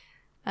wrapped.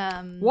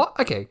 what?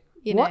 Okay.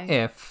 What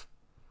if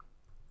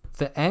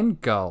the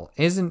end goal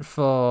isn't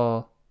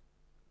for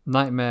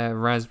Nightmare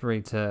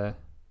Raspberry to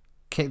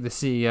kick the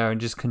CEO and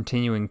just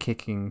continuing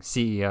kicking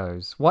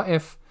CEOs? What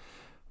if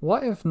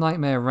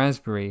Nightmare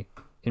Raspberry,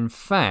 in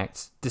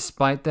fact,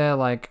 despite their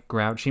like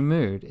grouchy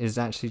mood, is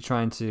actually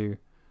trying to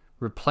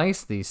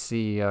replace these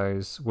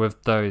CEOs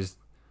with those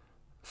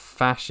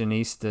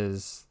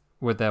fashionistas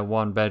with their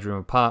one-bedroom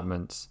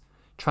apartments,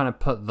 trying to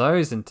put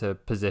those into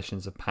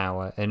positions of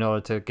power in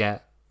order to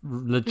get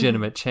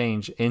legitimate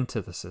change into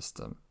the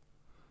system?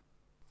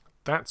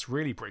 That's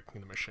really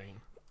breaking the machine.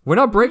 We're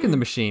not breaking the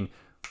machine.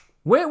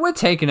 We're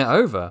taking it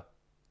over.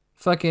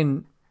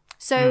 Fucking.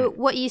 So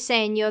what are you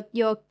saying?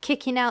 You're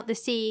kicking out the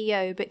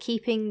CEO, but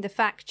keeping the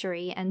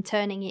factory and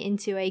turning it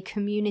into a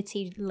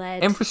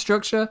community-led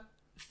Infrastructure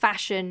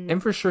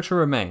structure.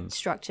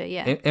 remains.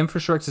 Yeah.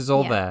 Infrastructure's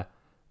all there.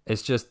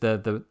 It's just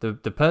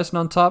the person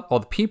on top,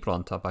 or the people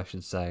on top, I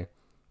should say.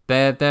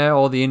 They're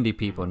all the indie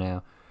people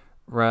now.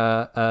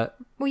 Well,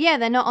 yeah,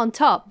 they're not on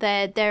top.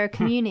 They're a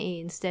community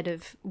instead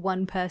of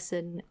one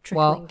person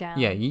trickling down.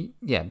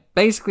 Yeah.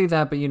 Basically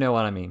that, but you know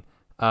what I mean.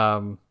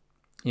 The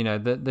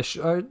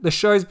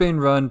show's being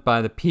run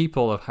by the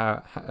people of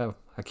I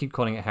keep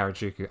calling it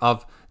Harajuku,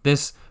 of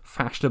this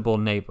fashionable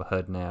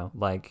neighborhood now.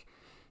 Like,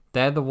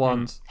 they're the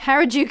ones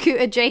Harajuku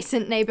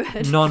adjacent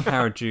neighborhood.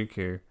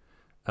 non-Harajuku,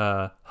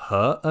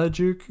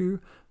 Harajuku.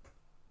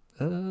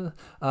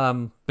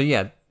 But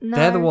yeah, No.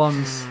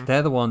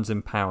 they're the ones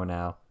in power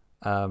now.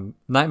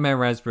 Nightmare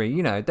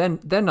Raspberry,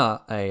 they're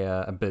not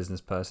a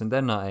business person,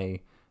 they're not a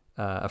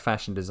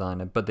fashion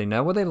designer, but they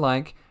know what they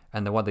like,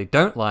 and what they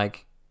don't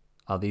like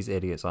are these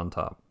idiots on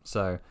top.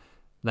 So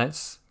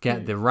let's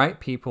get the right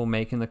people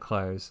making the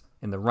clothes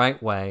in the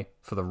right way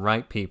for the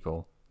right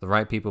people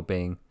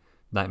being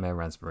Nightmare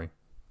Raspberry.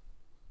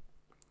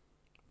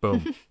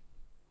 Boom.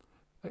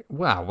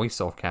 Wow, we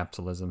solved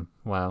capitalism.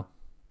 Wow,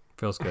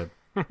 feels good.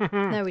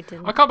 No, we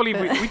didn't. I can't believe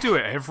we do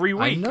it every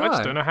week. know. I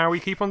just don't know how we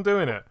keep on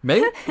doing it.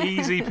 Maybe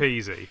Easy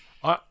peasy.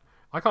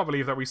 I can't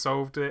believe that we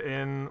solved it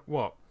in,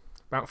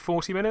 about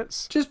 40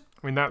 minutes? I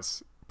mean,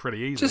 that's pretty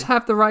easy. just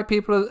have the right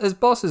people as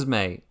bosses,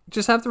 mate.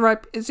 Just have the right.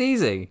 It's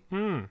easy.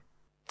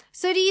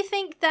 So do you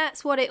think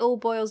that's what it all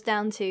boils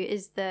down to,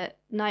 is that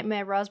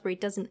Nightmare Raspberry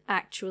doesn't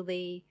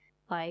actually,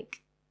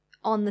 like,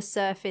 on the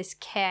surface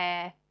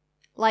care?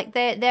 Like,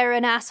 they're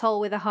an asshole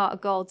with a heart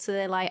of gold, so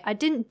they're like, I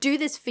didn't do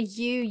this for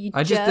you,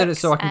 I just did it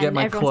so I can jerks," get and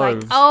my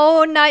everyone's clothes. Like,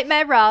 oh,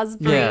 Nightmare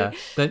Raspberry. Yeah.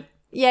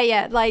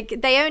 Yeah,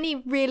 like, they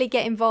only really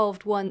get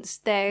involved once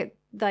their,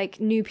 like,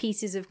 new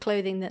pieces of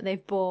clothing that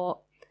they've bought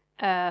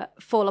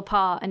fall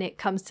apart, and it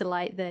comes to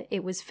light that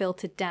it was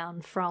filtered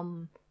down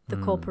from the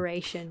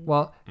corporation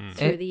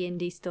through the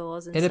indie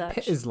stores and it such.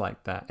 appears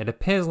like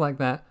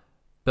that.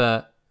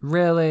 But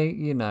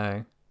really,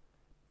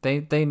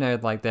 they know,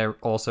 like, they're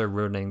also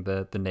ruining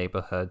the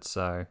neighborhood.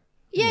 So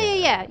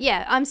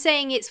Yeah. I'm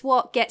saying it's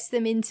what gets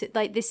them into,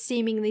 like, this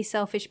seemingly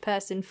selfish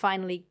person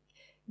finally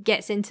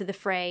gets into the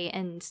fray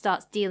and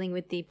starts dealing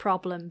with the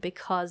problem,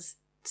 because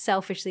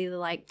selfishly they're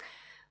like,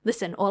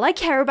 listen, all I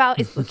care about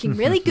is looking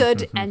really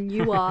good, and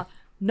you are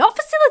not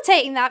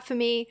facilitating that for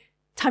me.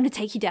 Time to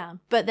take you down.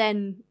 But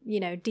then,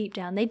 deep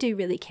down, they do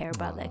really care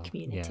about their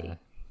community. Yeah.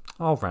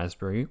 Oh,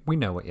 Raspberry, we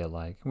know what you're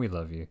like. We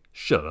love you.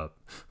 Shut up.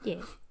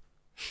 Yeah.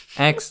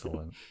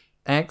 Excellent.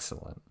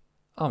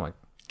 Oh my.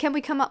 Can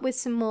we come up with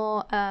some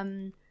more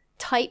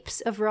types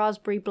of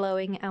raspberry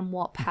blowing and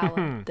what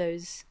power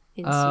those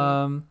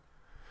ensue?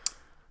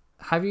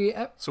 Have you?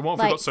 So what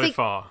have we got so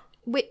far?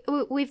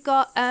 We've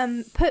got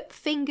put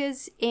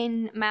fingers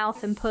in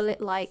mouth and pull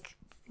it like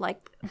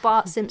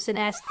Bart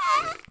Simpson-esque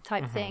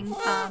type thing.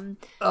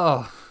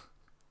 Oh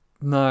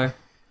no!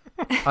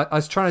 I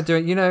was trying to do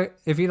it.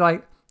 If you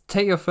like,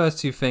 take your first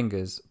two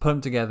fingers, put them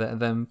together, and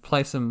then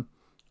place them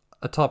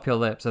atop your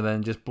lips, and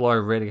then just blow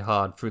really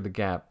hard through the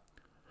gap.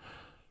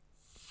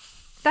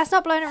 That's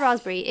not blowing a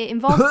raspberry. It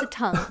involves the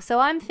tongue. So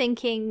I'm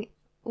thinking,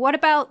 what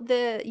about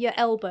your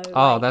elbow?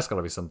 Oh, Like, that's got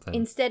to be something.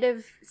 instead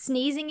of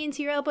sneezing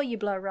into your elbow, you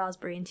blow a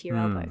raspberry into your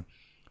elbow.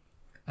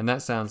 And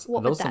that sounds a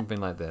What little would that something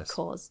like this.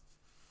 Cause.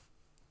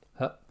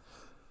 Huh.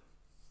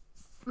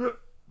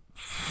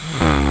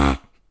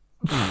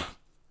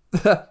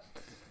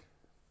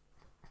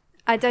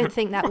 I don't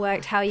think that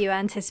worked how you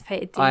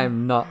anticipated. I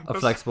am not a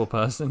flexible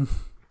person.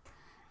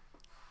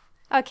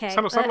 Okay.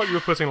 Sounded like you were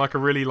putting like a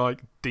really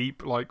like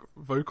deep like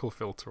vocal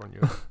filter on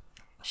you.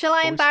 Shall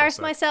I voice embarrass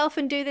for a sec. myself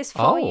and do this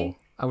for you?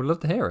 I would love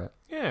to hear it.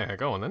 Yeah,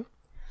 go on then.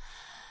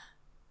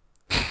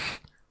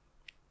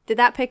 Did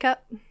that pick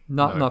up?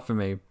 Not No. not for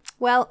me.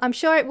 Well, I'm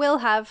sure it will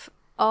have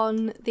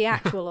on the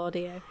actual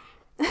audio.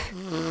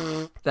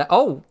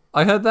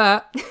 I heard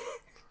that.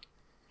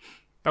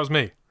 That was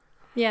me.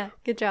 Yeah,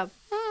 good job.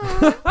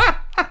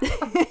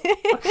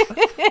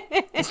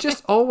 It's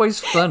just always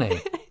funny.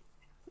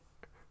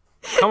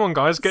 Come on,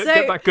 guys, get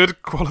that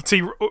good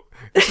quality.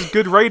 This is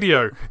good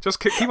radio. Just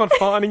keep on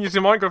farting into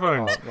your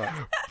microphones.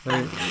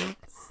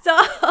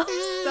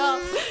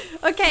 Stop.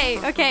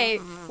 Okay.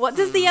 What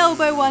does the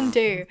elbow one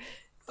do?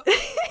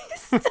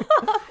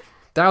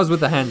 That was with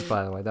the hands,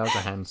 by the way. That was the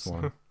hands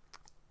one.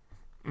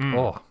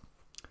 Oh.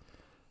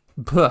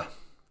 Puh.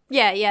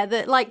 Yeah.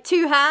 The like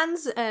two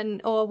hands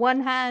or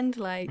one hand.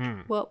 Like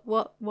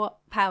what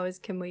powers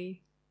can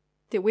we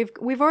do?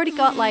 We've already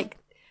got like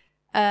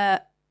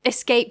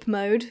escape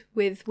mode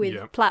with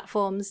Yep.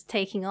 platforms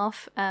taking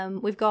off.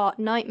 We've got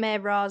nightmare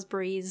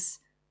raspberries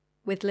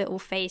with little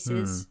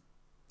faces.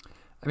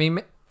 I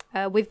mean,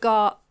 We've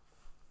got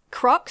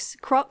crocs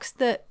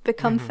that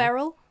become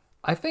feral.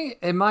 I think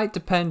it might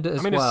depend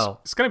as well.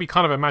 It's going to be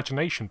kind of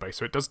imagination based,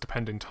 so it does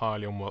depend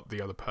entirely on what the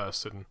other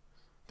person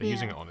they're Yeah.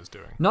 using it on is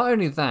doing. Not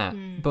only that,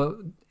 but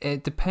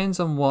it depends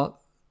on what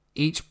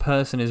each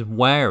person is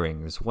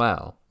wearing as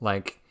well.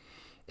 Like,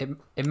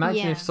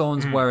 imagine Yeah. if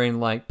someone's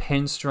wearing like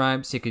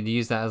pinstripes, you could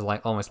use that as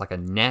like almost like a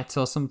net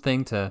or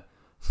something to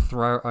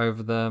throw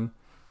over them.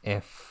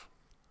 If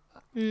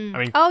I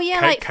mean, Oh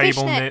yeah, like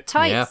cable fishnet knit.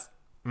 tights.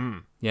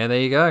 yeah, there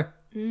you go.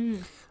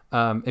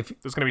 If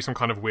There's going to be some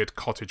kind of weird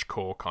cottage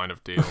core kind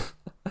of deal.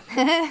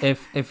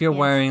 if you're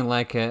wearing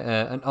like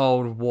an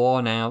old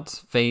worn out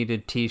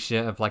faded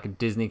t-shirt of like a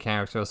Disney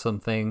character or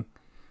something,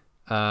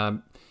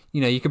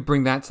 you could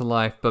bring that to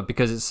life, but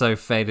because it's so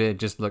faded it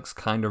just looks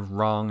kind of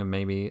wrong and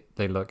maybe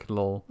they look a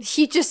little.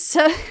 You just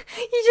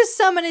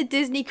summon a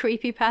Disney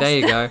creepypasta. There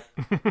you go.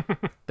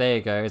 There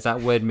you go. It's that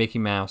weird Mickey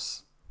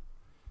Mouse.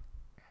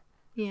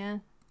 Yeah.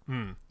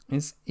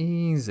 It's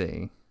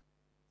easy.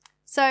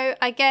 So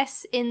I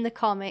guess in the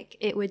comic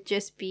it would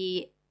just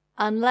be,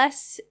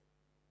 unless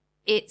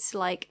it's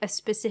like a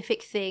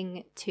specific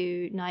thing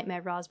to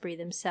Nightmare Raspberry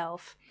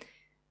themselves,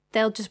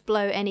 they'll just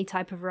blow any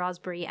type of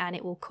raspberry and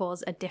it will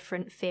cause a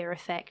different fear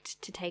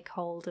effect to take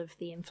hold of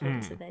the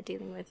influence that they're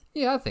dealing with.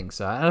 Yeah, I think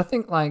so. And I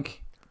think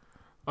like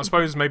I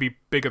suppose maybe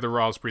bigger the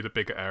raspberry, the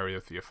bigger area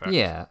of the effect.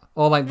 yeah,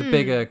 or like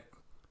the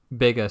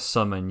bigger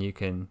summon you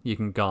can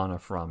garner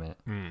from it.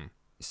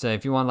 So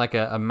if you want like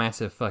a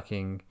massive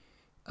fucking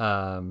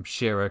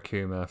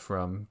Shirokuma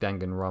from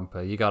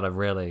Danganronpa, you gotta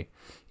really,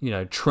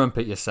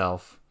 trumpet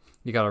yourself.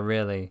 You gotta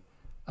really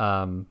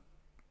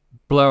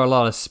blow a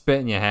lot of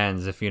spit in your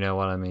hands, if you know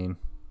what I mean.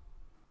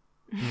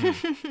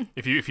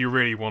 If you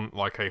really want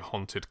like a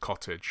haunted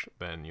cottage,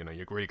 then you're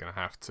really going to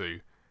have to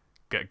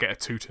get a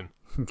tootin.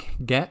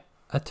 Get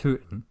a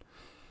tootin'.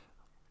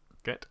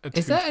 Get a tootin.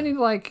 Is there any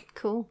like?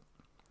 Cool.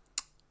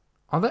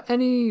 Are there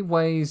any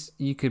ways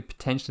you could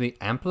potentially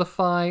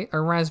amplify a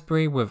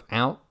raspberry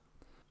without,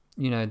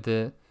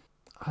 the?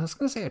 I was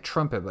gonna say a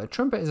trumpet, but a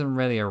trumpet isn't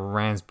really a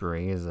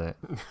raspberry, is it?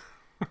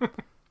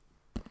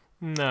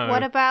 No.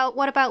 What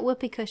about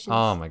whoopee cushions?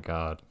 Oh my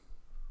god.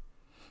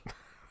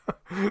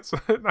 So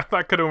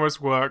that could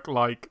almost work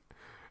like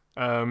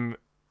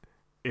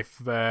if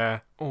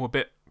they're a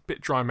bit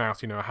dry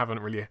mouth, I haven't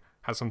really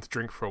had something to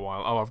drink for a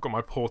while. Oh, I've got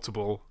my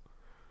portable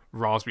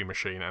raspberry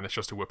machine and it's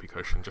just a whoopee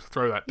cushion. Just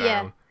throw that down.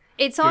 Yeah.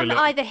 It's Give it a on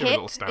little- either give it a hip.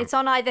 little stamp. It's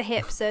on either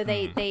hip, so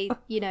they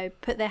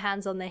put their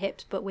hands on their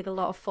hips, but with a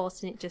lot of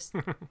force, and it just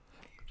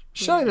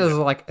Surely there's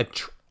like a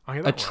Oh, yeah,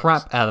 a that works.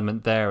 trap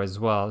element there as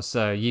well,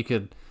 so you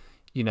could,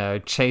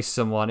 chase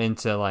someone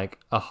into like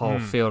a whole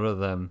field of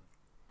them.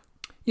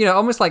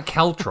 Almost like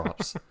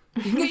caltrops.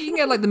 you can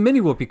get like the mini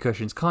whoopee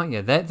cushions, can't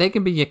you? They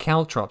can be your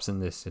caltrops in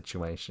this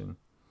situation.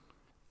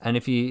 And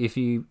if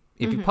you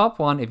pop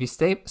one, if you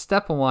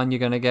step on one, you're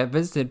gonna get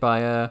visited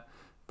by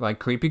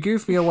Creepy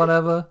Goofy or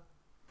whatever.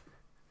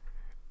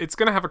 It's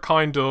going to have a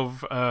kind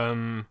of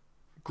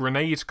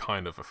grenade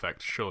kind of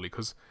effect, surely,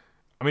 because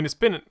it's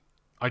been.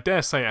 I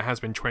dare say it has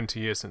been 20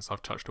 years since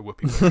I've touched a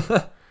whoopee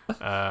cushion.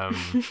 I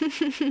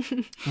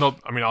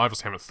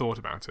obviously haven't thought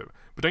about it,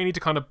 but don't you need to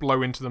kind of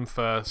blow into them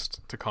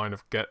first to kind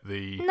of get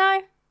the...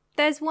 no.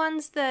 There's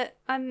ones that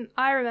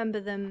I remember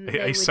them. They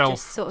would self-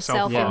 just sort of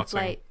self-farting.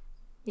 self-inflate.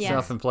 Yeah.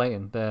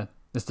 Self-inflating.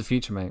 That's the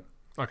future, mate.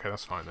 Okay,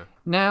 that's fine then.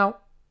 Now,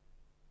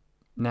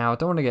 I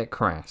don't want to get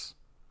crass.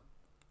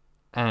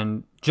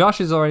 And Josh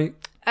is already...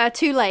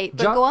 Too late,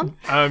 but go on.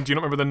 Do you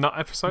not remember the nut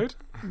episode?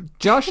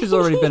 Josh has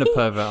already been a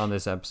pervert on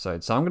this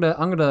episode, so I'm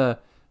gonna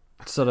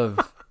sort of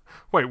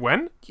Wait,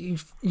 when? you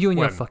and your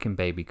When? fucking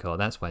baby call.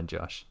 That's when,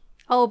 Josh.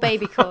 Oh,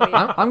 baby call.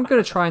 Yeah. I'm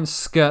gonna try and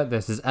skirt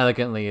this as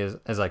elegantly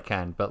as I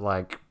can, but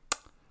like,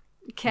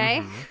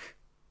 Okay.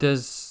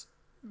 does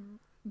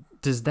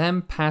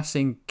them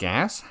passing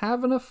gas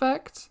have an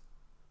effect?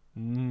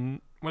 Well,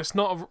 it's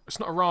not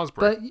a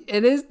raspberry. But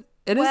it is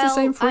the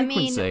same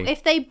frequency. I mean,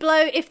 if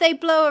they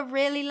blow a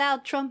really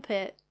loud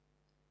trumpet,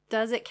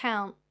 does it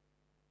count?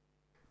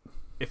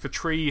 if a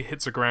tree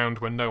hits the ground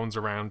when no one's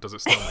around, does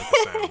it still make a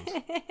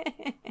sound?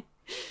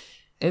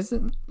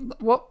 Isn't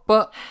what?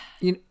 But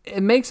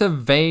it makes a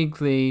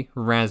vaguely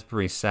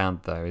raspberry sound,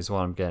 though. Is what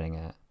I'm getting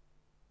at.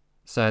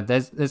 So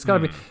there's got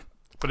to be.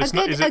 But it's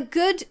not. Is A it?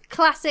 good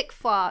classic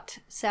fart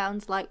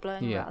sounds like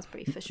blowing a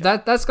raspberry for sure.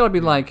 That's got to be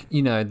like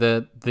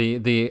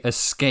the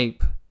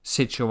escape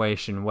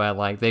situation where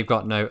like they've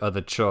got no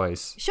other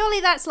choice. Surely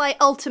that's like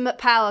ultimate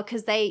power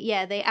because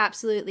they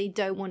absolutely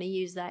don't want to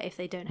use that if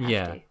they don't have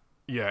to.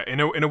 Yeah, in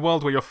a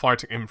world where you're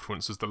fighting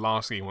influences, the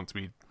last thing you want to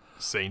be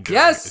seen doing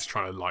is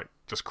trying to like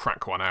just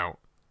crack one out.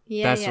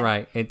 Yeah, That's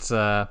right. It's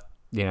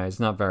it's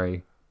not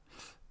very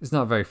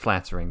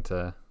flattering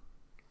to,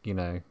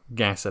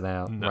 gas it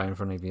out right in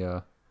front of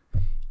your,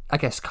 I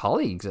guess,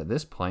 colleagues at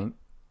this point,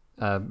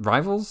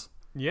 rivals.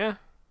 Yeah.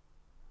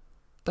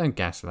 Don't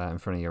gas it out in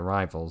front of your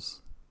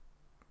rivals.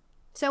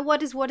 So what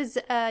does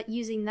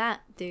using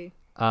that do?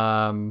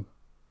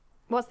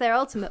 What's their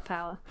ultimate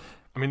power?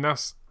 I mean,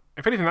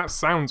 if anything, that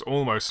sounds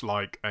almost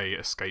like a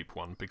escape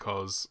one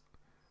because,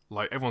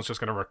 like, everyone's just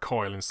going to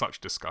recoil in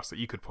such disgust that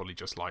you could probably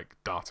just like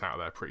dart out of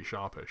there pretty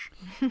sharpish.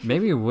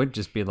 Maybe it would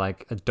just be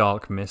like a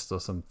dark mist or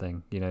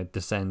something.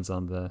 Descends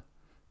on the.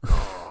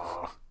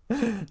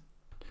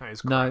 That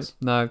is No, gross.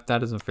 that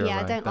doesn't feel right.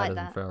 Yeah, I don't like doesn't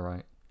that.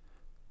 feel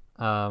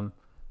right.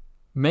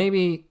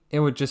 Maybe it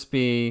would just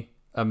be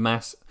a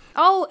mass.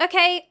 Oh,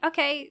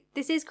 okay.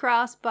 This is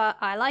crass, but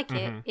I like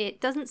it.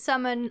 It doesn't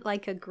summon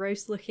like a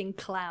gross-looking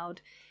cloud.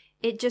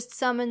 It just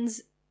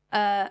summons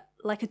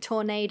like a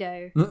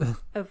tornado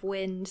of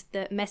wind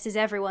that messes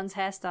everyone's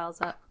hairstyles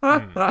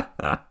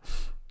up.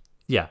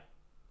 Yeah,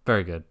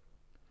 very good.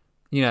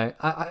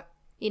 I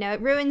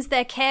It ruins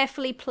their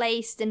carefully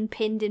placed and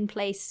pinned in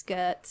place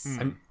skirts.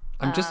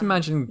 I'm just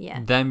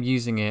imagining them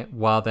using it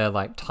while they're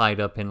like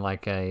tied up in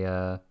like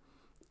a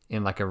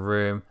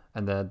room,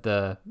 and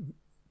the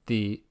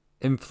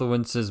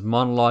influencers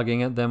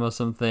monologuing at them or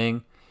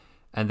something,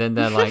 and then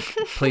they're like,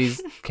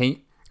 "Please, can you?"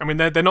 I mean,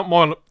 they're not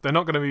going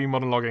to be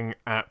monologuing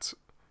at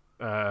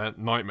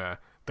Nightmare.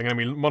 They're going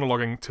to be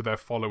monologuing to their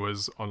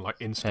followers on like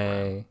Instagram.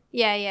 Hey.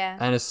 Yeah.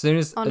 And as soon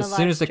as On a the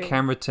live stream.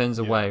 camera turns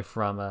away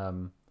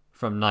from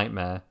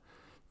Nightmare,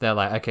 they're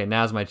like, "Okay,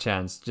 now's my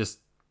chance." Just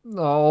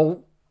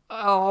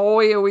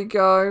here we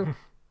go.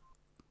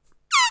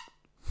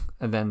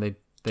 And then they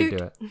do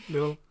it.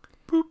 Little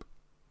poop.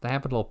 They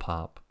have a little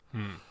pop.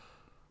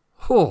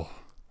 Whew.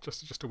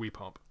 Just a wee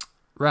pop.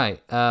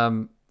 Right.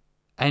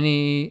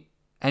 Any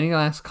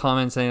last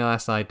comments? Any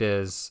last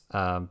ideas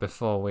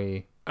before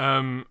we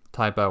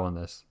tie bow on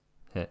this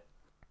hit?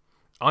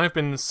 I've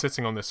been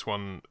sitting on this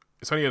one.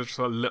 It's only just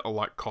a little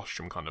like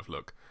costume kind of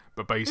look,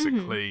 but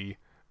basically,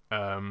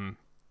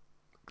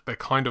 their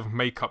kind of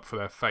makeup for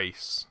their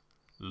face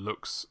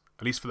looks,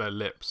 at least for their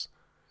lips.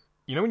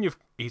 When you've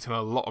eaten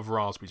a lot of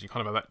raspberries, you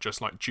kind of have that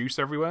just like juice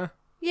everywhere.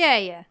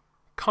 Yeah.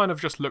 Kind of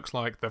just looks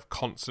like they've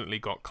constantly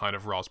got kind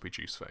of raspberry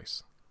juice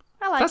face.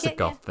 I like That's it. a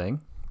goth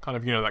thing. Kind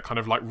of, that kind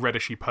of like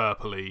reddishy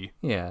purpley.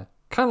 Yeah.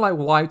 Kind of like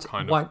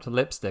wiped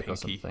lipstick pinky. or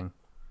something.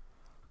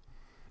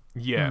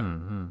 Yeah.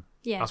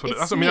 Yeah. That's what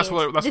it's that's what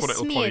it'll smeared. The probably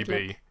smeared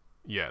be. look.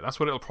 Yeah, that's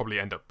what it'll probably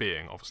end up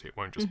being. Obviously, it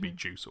won't just be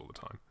juice all the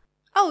time.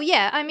 Oh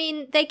yeah, I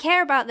mean they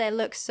care about their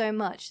looks so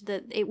much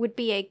that it would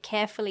be a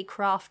carefully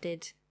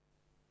crafted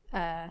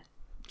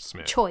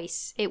Smear.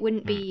 choice. It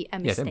wouldn't be a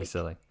Yeah, mistake. don't be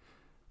silly.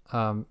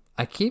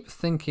 I keep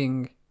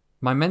thinking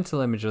my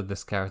mental image of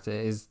this character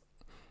is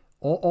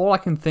all I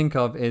can think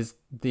of is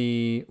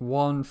the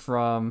one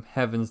from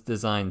Heaven's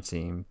Design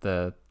Team,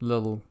 the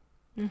little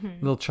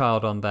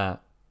child on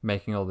that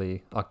making all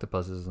the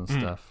octopuses and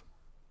stuff.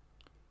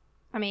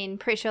 I mean,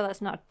 pretty sure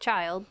that's not a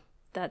child.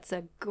 That's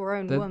a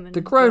grown woman.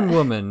 The grown but-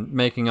 woman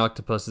making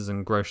octopuses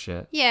and gross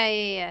shit.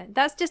 Yeah.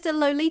 That's just a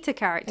Lolita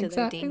character,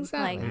 though, Dean.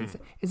 Exactly. Like,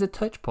 It's a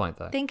touch point,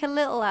 though. think a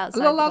little outside.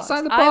 little the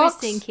outside box. the I was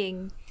box.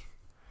 thinking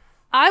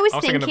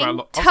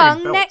thinking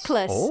tongue belts.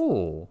 necklace.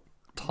 Oh,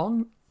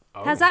 tongue.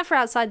 How's that for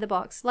outside the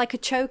box? Like a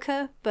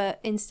choker, but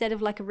instead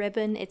of like a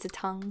ribbon, it's a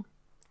tongue.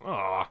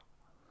 Ah,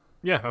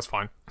 yeah, that's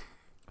fine.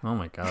 Oh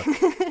my god.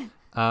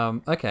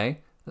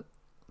 Okay. I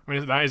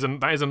mean, that is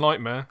a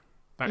nightmare.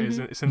 That is,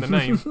 it's in the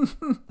name.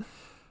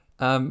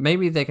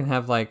 Maybe they can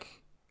have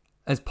like,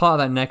 as part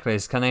of that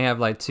necklace, can they have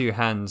like two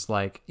hands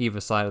like either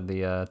side of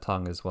the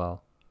tongue as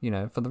well?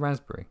 For the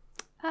raspberry.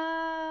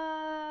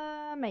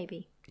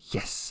 Maybe.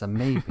 Yes, a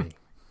maybe.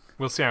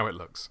 We'll see how it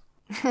looks.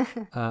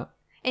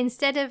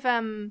 Instead of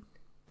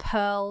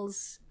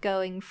pearls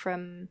going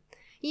from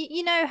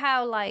you know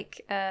how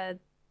like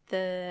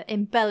the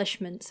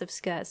embellishments of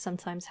skirts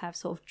sometimes have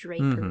sort of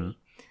drapery,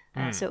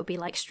 so it would be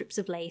like strips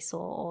of lace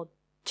or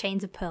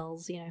chains of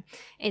pearls.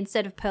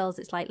 Instead of pearls,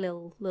 it's like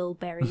little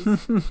berries.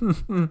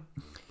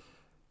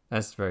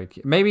 That's very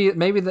cute.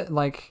 Maybe that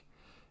like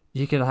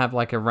you could have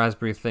like a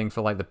raspberry thing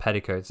for like the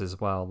petticoats as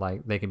well.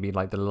 Like they can be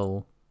like the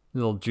little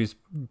juice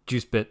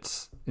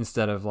bits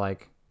instead of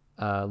like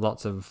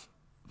lots of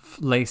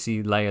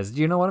lacy layers.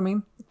 Do you know what I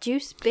mean?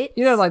 Juice bits.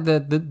 Like the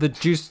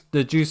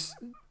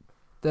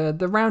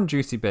round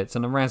juicy bits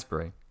on a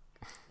raspberry.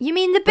 You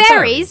mean the The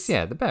berries?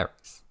 Yeah, the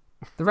berries.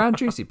 The round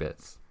juicy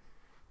bits.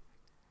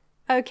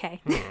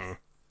 Okay.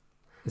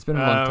 It's been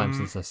a long time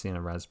since I've seen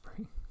a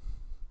raspberry.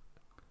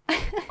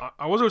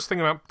 I was always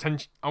thinking about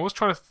I was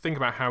trying to think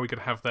about how we could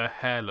have their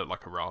hair look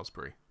like a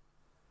raspberry.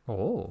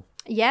 Oh.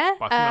 Yeah.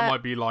 But I think that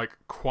might be like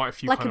quite a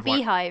few like kind a of like,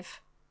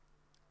 beehive.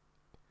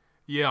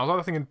 yeah, I was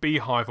either thinking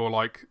beehive or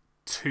like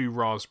two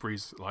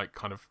raspberries, like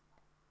kind of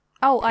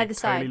Either pigtaily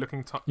side.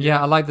 looking.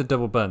 Yeah, I like the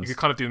double You buns. could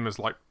kind of do them as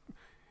like,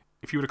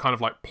 if you were to kind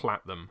of like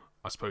plait them,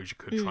 I suppose you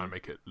could try and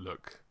make it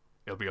look.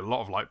 It'll be a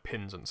lot of like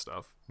pins and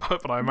stuff,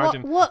 but I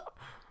imagine.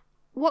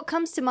 What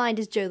comes to mind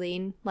is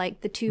Jolene,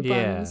 like the two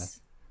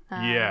buns.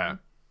 Yeah,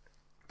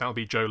 that'll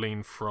be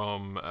Jolene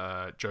from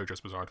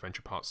JoJo's Bizarre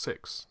Adventure Part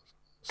 6.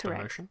 Stone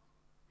Correct. Ocean.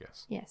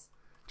 Yes. Yes.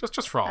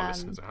 Just for our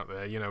listeners out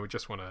there, we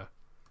just want to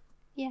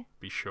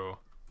be sure.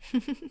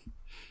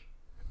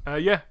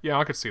 Yeah,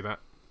 I could see that.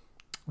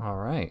 All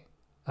right.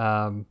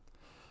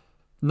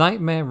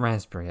 Nightmare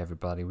Raspberry,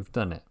 everybody. We've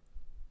done it.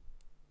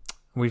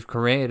 We've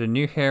created a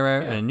new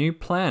hero and a new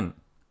plant,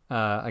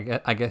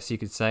 I guess you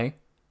could say,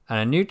 and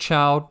a new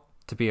child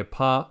to be a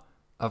part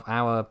of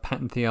our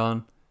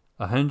pantheon,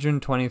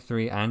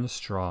 123 and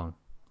strong.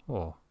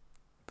 Oh,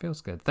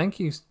 feels good. Thank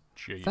you.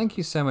 Jeez. Thank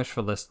you so much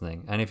for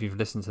listening. And if you've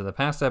listened to the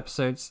past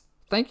episodes,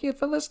 thank you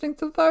for listening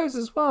to those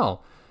as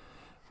well.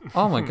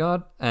 Oh my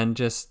God. And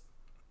just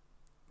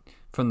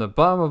from the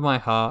bottom of my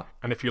heart.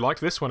 And if you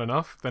liked this one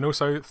enough, then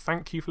also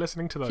thank you for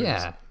listening to those.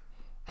 Yeah.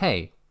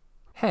 Hey.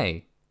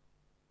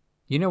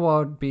 You know what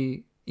would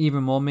be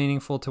even more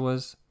meaningful to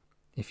us?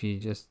 If you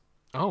just...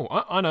 Oh,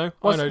 I know.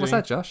 What's Dean.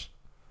 that, Josh?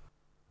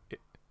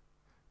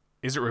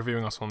 Is it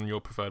reviewing us on your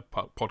preferred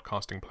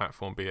podcasting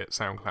platform, be it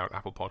SoundCloud,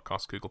 Apple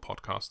Podcasts, Google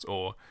Podcasts,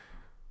 or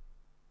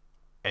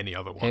any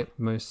other one? It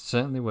most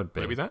certainly would be.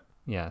 Would it be that?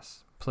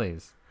 Yes,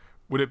 please.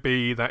 Would it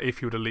be that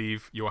if you were to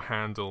leave your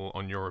handle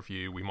on your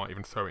review, we might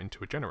even throw it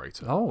into a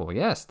generator? Oh,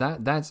 yes.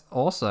 That's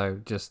also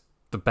just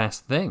the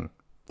best thing.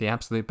 The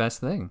absolute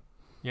best thing.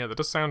 Yeah, that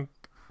does sound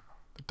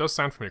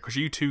familiar, because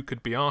you too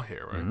could be our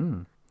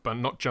hero, but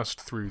not just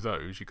through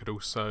those. You could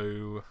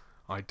also,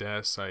 I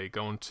dare say,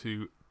 go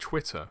onto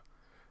Twitter.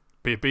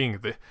 Being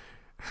the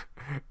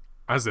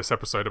as this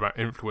episode about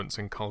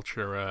influencing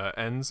culture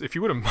ends, if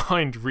you wouldn't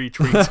mind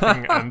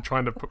retweeting and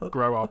trying to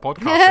grow our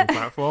podcasting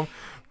platform,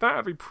 that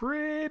would be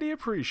pretty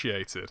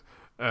appreciated.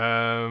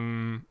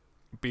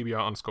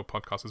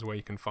 BBR_podcast is where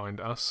you can find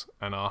us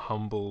and our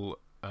humble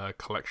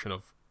collection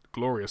of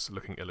glorious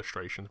looking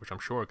illustrations, which I'm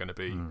sure are going to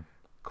be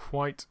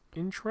quite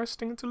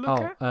interesting to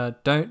look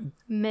at. Don't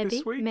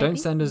this week. don't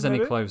send us any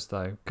Maybe. clothes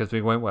though, because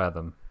we won't wear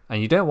them,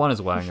 and you don't want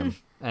us wearing them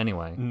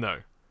anyway.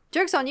 No.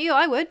 Joke's on you,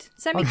 I would.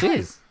 Send me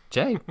clothes. Jeez,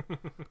 Jay.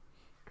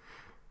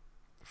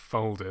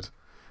 Folded.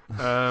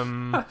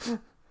 Yeah.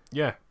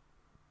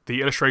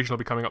 The illustration will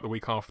be coming up the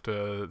week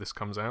after this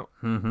comes out.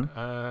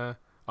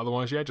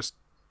 Otherwise, just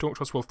talk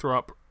to us. We'll throw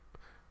up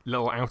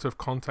little out of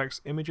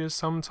context images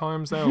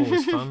sometimes. They're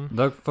always fun.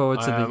 Look forward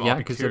to the I'll be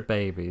Yakuza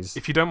babies.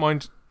 If you don't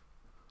mind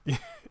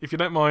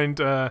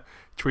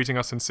tweeting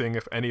us and seeing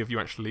if any of you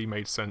actually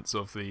made sense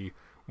of the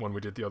one we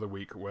did the other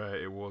week where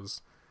it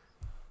was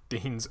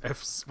Dean's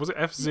was it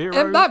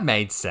F-Zero? That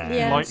made sense.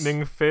 Yes.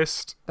 Lightning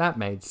Fist. That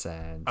made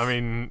sense. I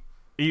mean,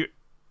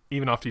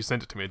 even after you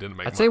sent it to me, it didn't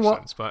make much tell you what-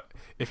 sense. But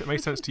if it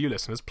makes sense to you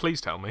listeners, please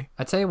tell me.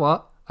 I tell you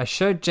what, I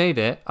showed Jade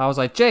it. I was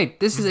like,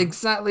 Jade, this is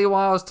exactly what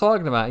I was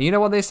talking about. You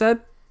know what they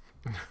said?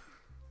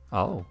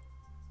 Oh,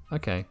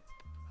 okay.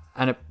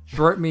 And it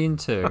broke me in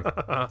two.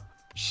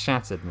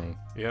 Shattered me.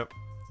 Yep.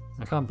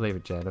 I can't believe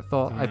it, Jade. I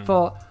thought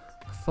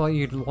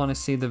you'd want to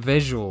see the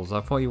visuals.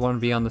 I thought you want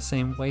to be on the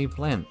same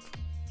wavelength.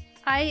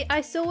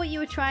 I saw what you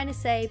were trying to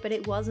say, but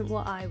it wasn't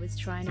what I was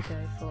trying to go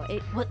for.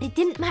 It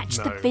didn't match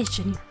the No.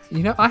 vision.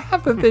 You know, I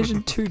have a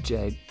vision too,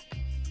 Jade.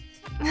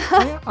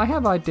 I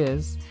have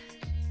ideas.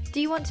 Do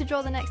you want to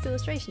draw the next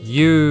illustration?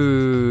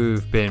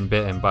 You've been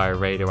bitten by a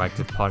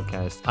radioactive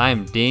podcast.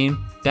 I'm Dean.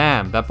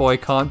 Damn, that boy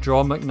can't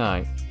draw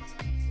McKnight.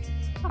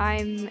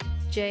 I'm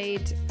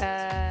Jade.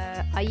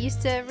 I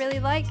used to really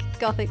like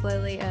Gothic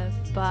Lolita,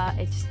 but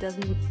it just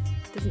doesn't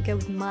go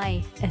with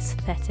my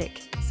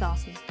aesthetic.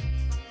 Saucy.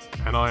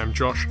 And I am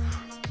Josh.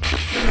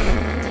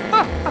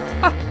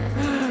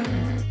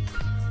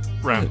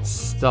 Ramble.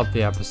 Stop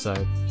the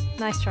episode.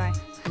 Nice try.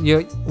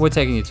 We're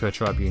taking you to a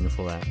tribunal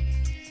for that.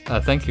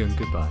 Thank you and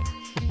goodbye.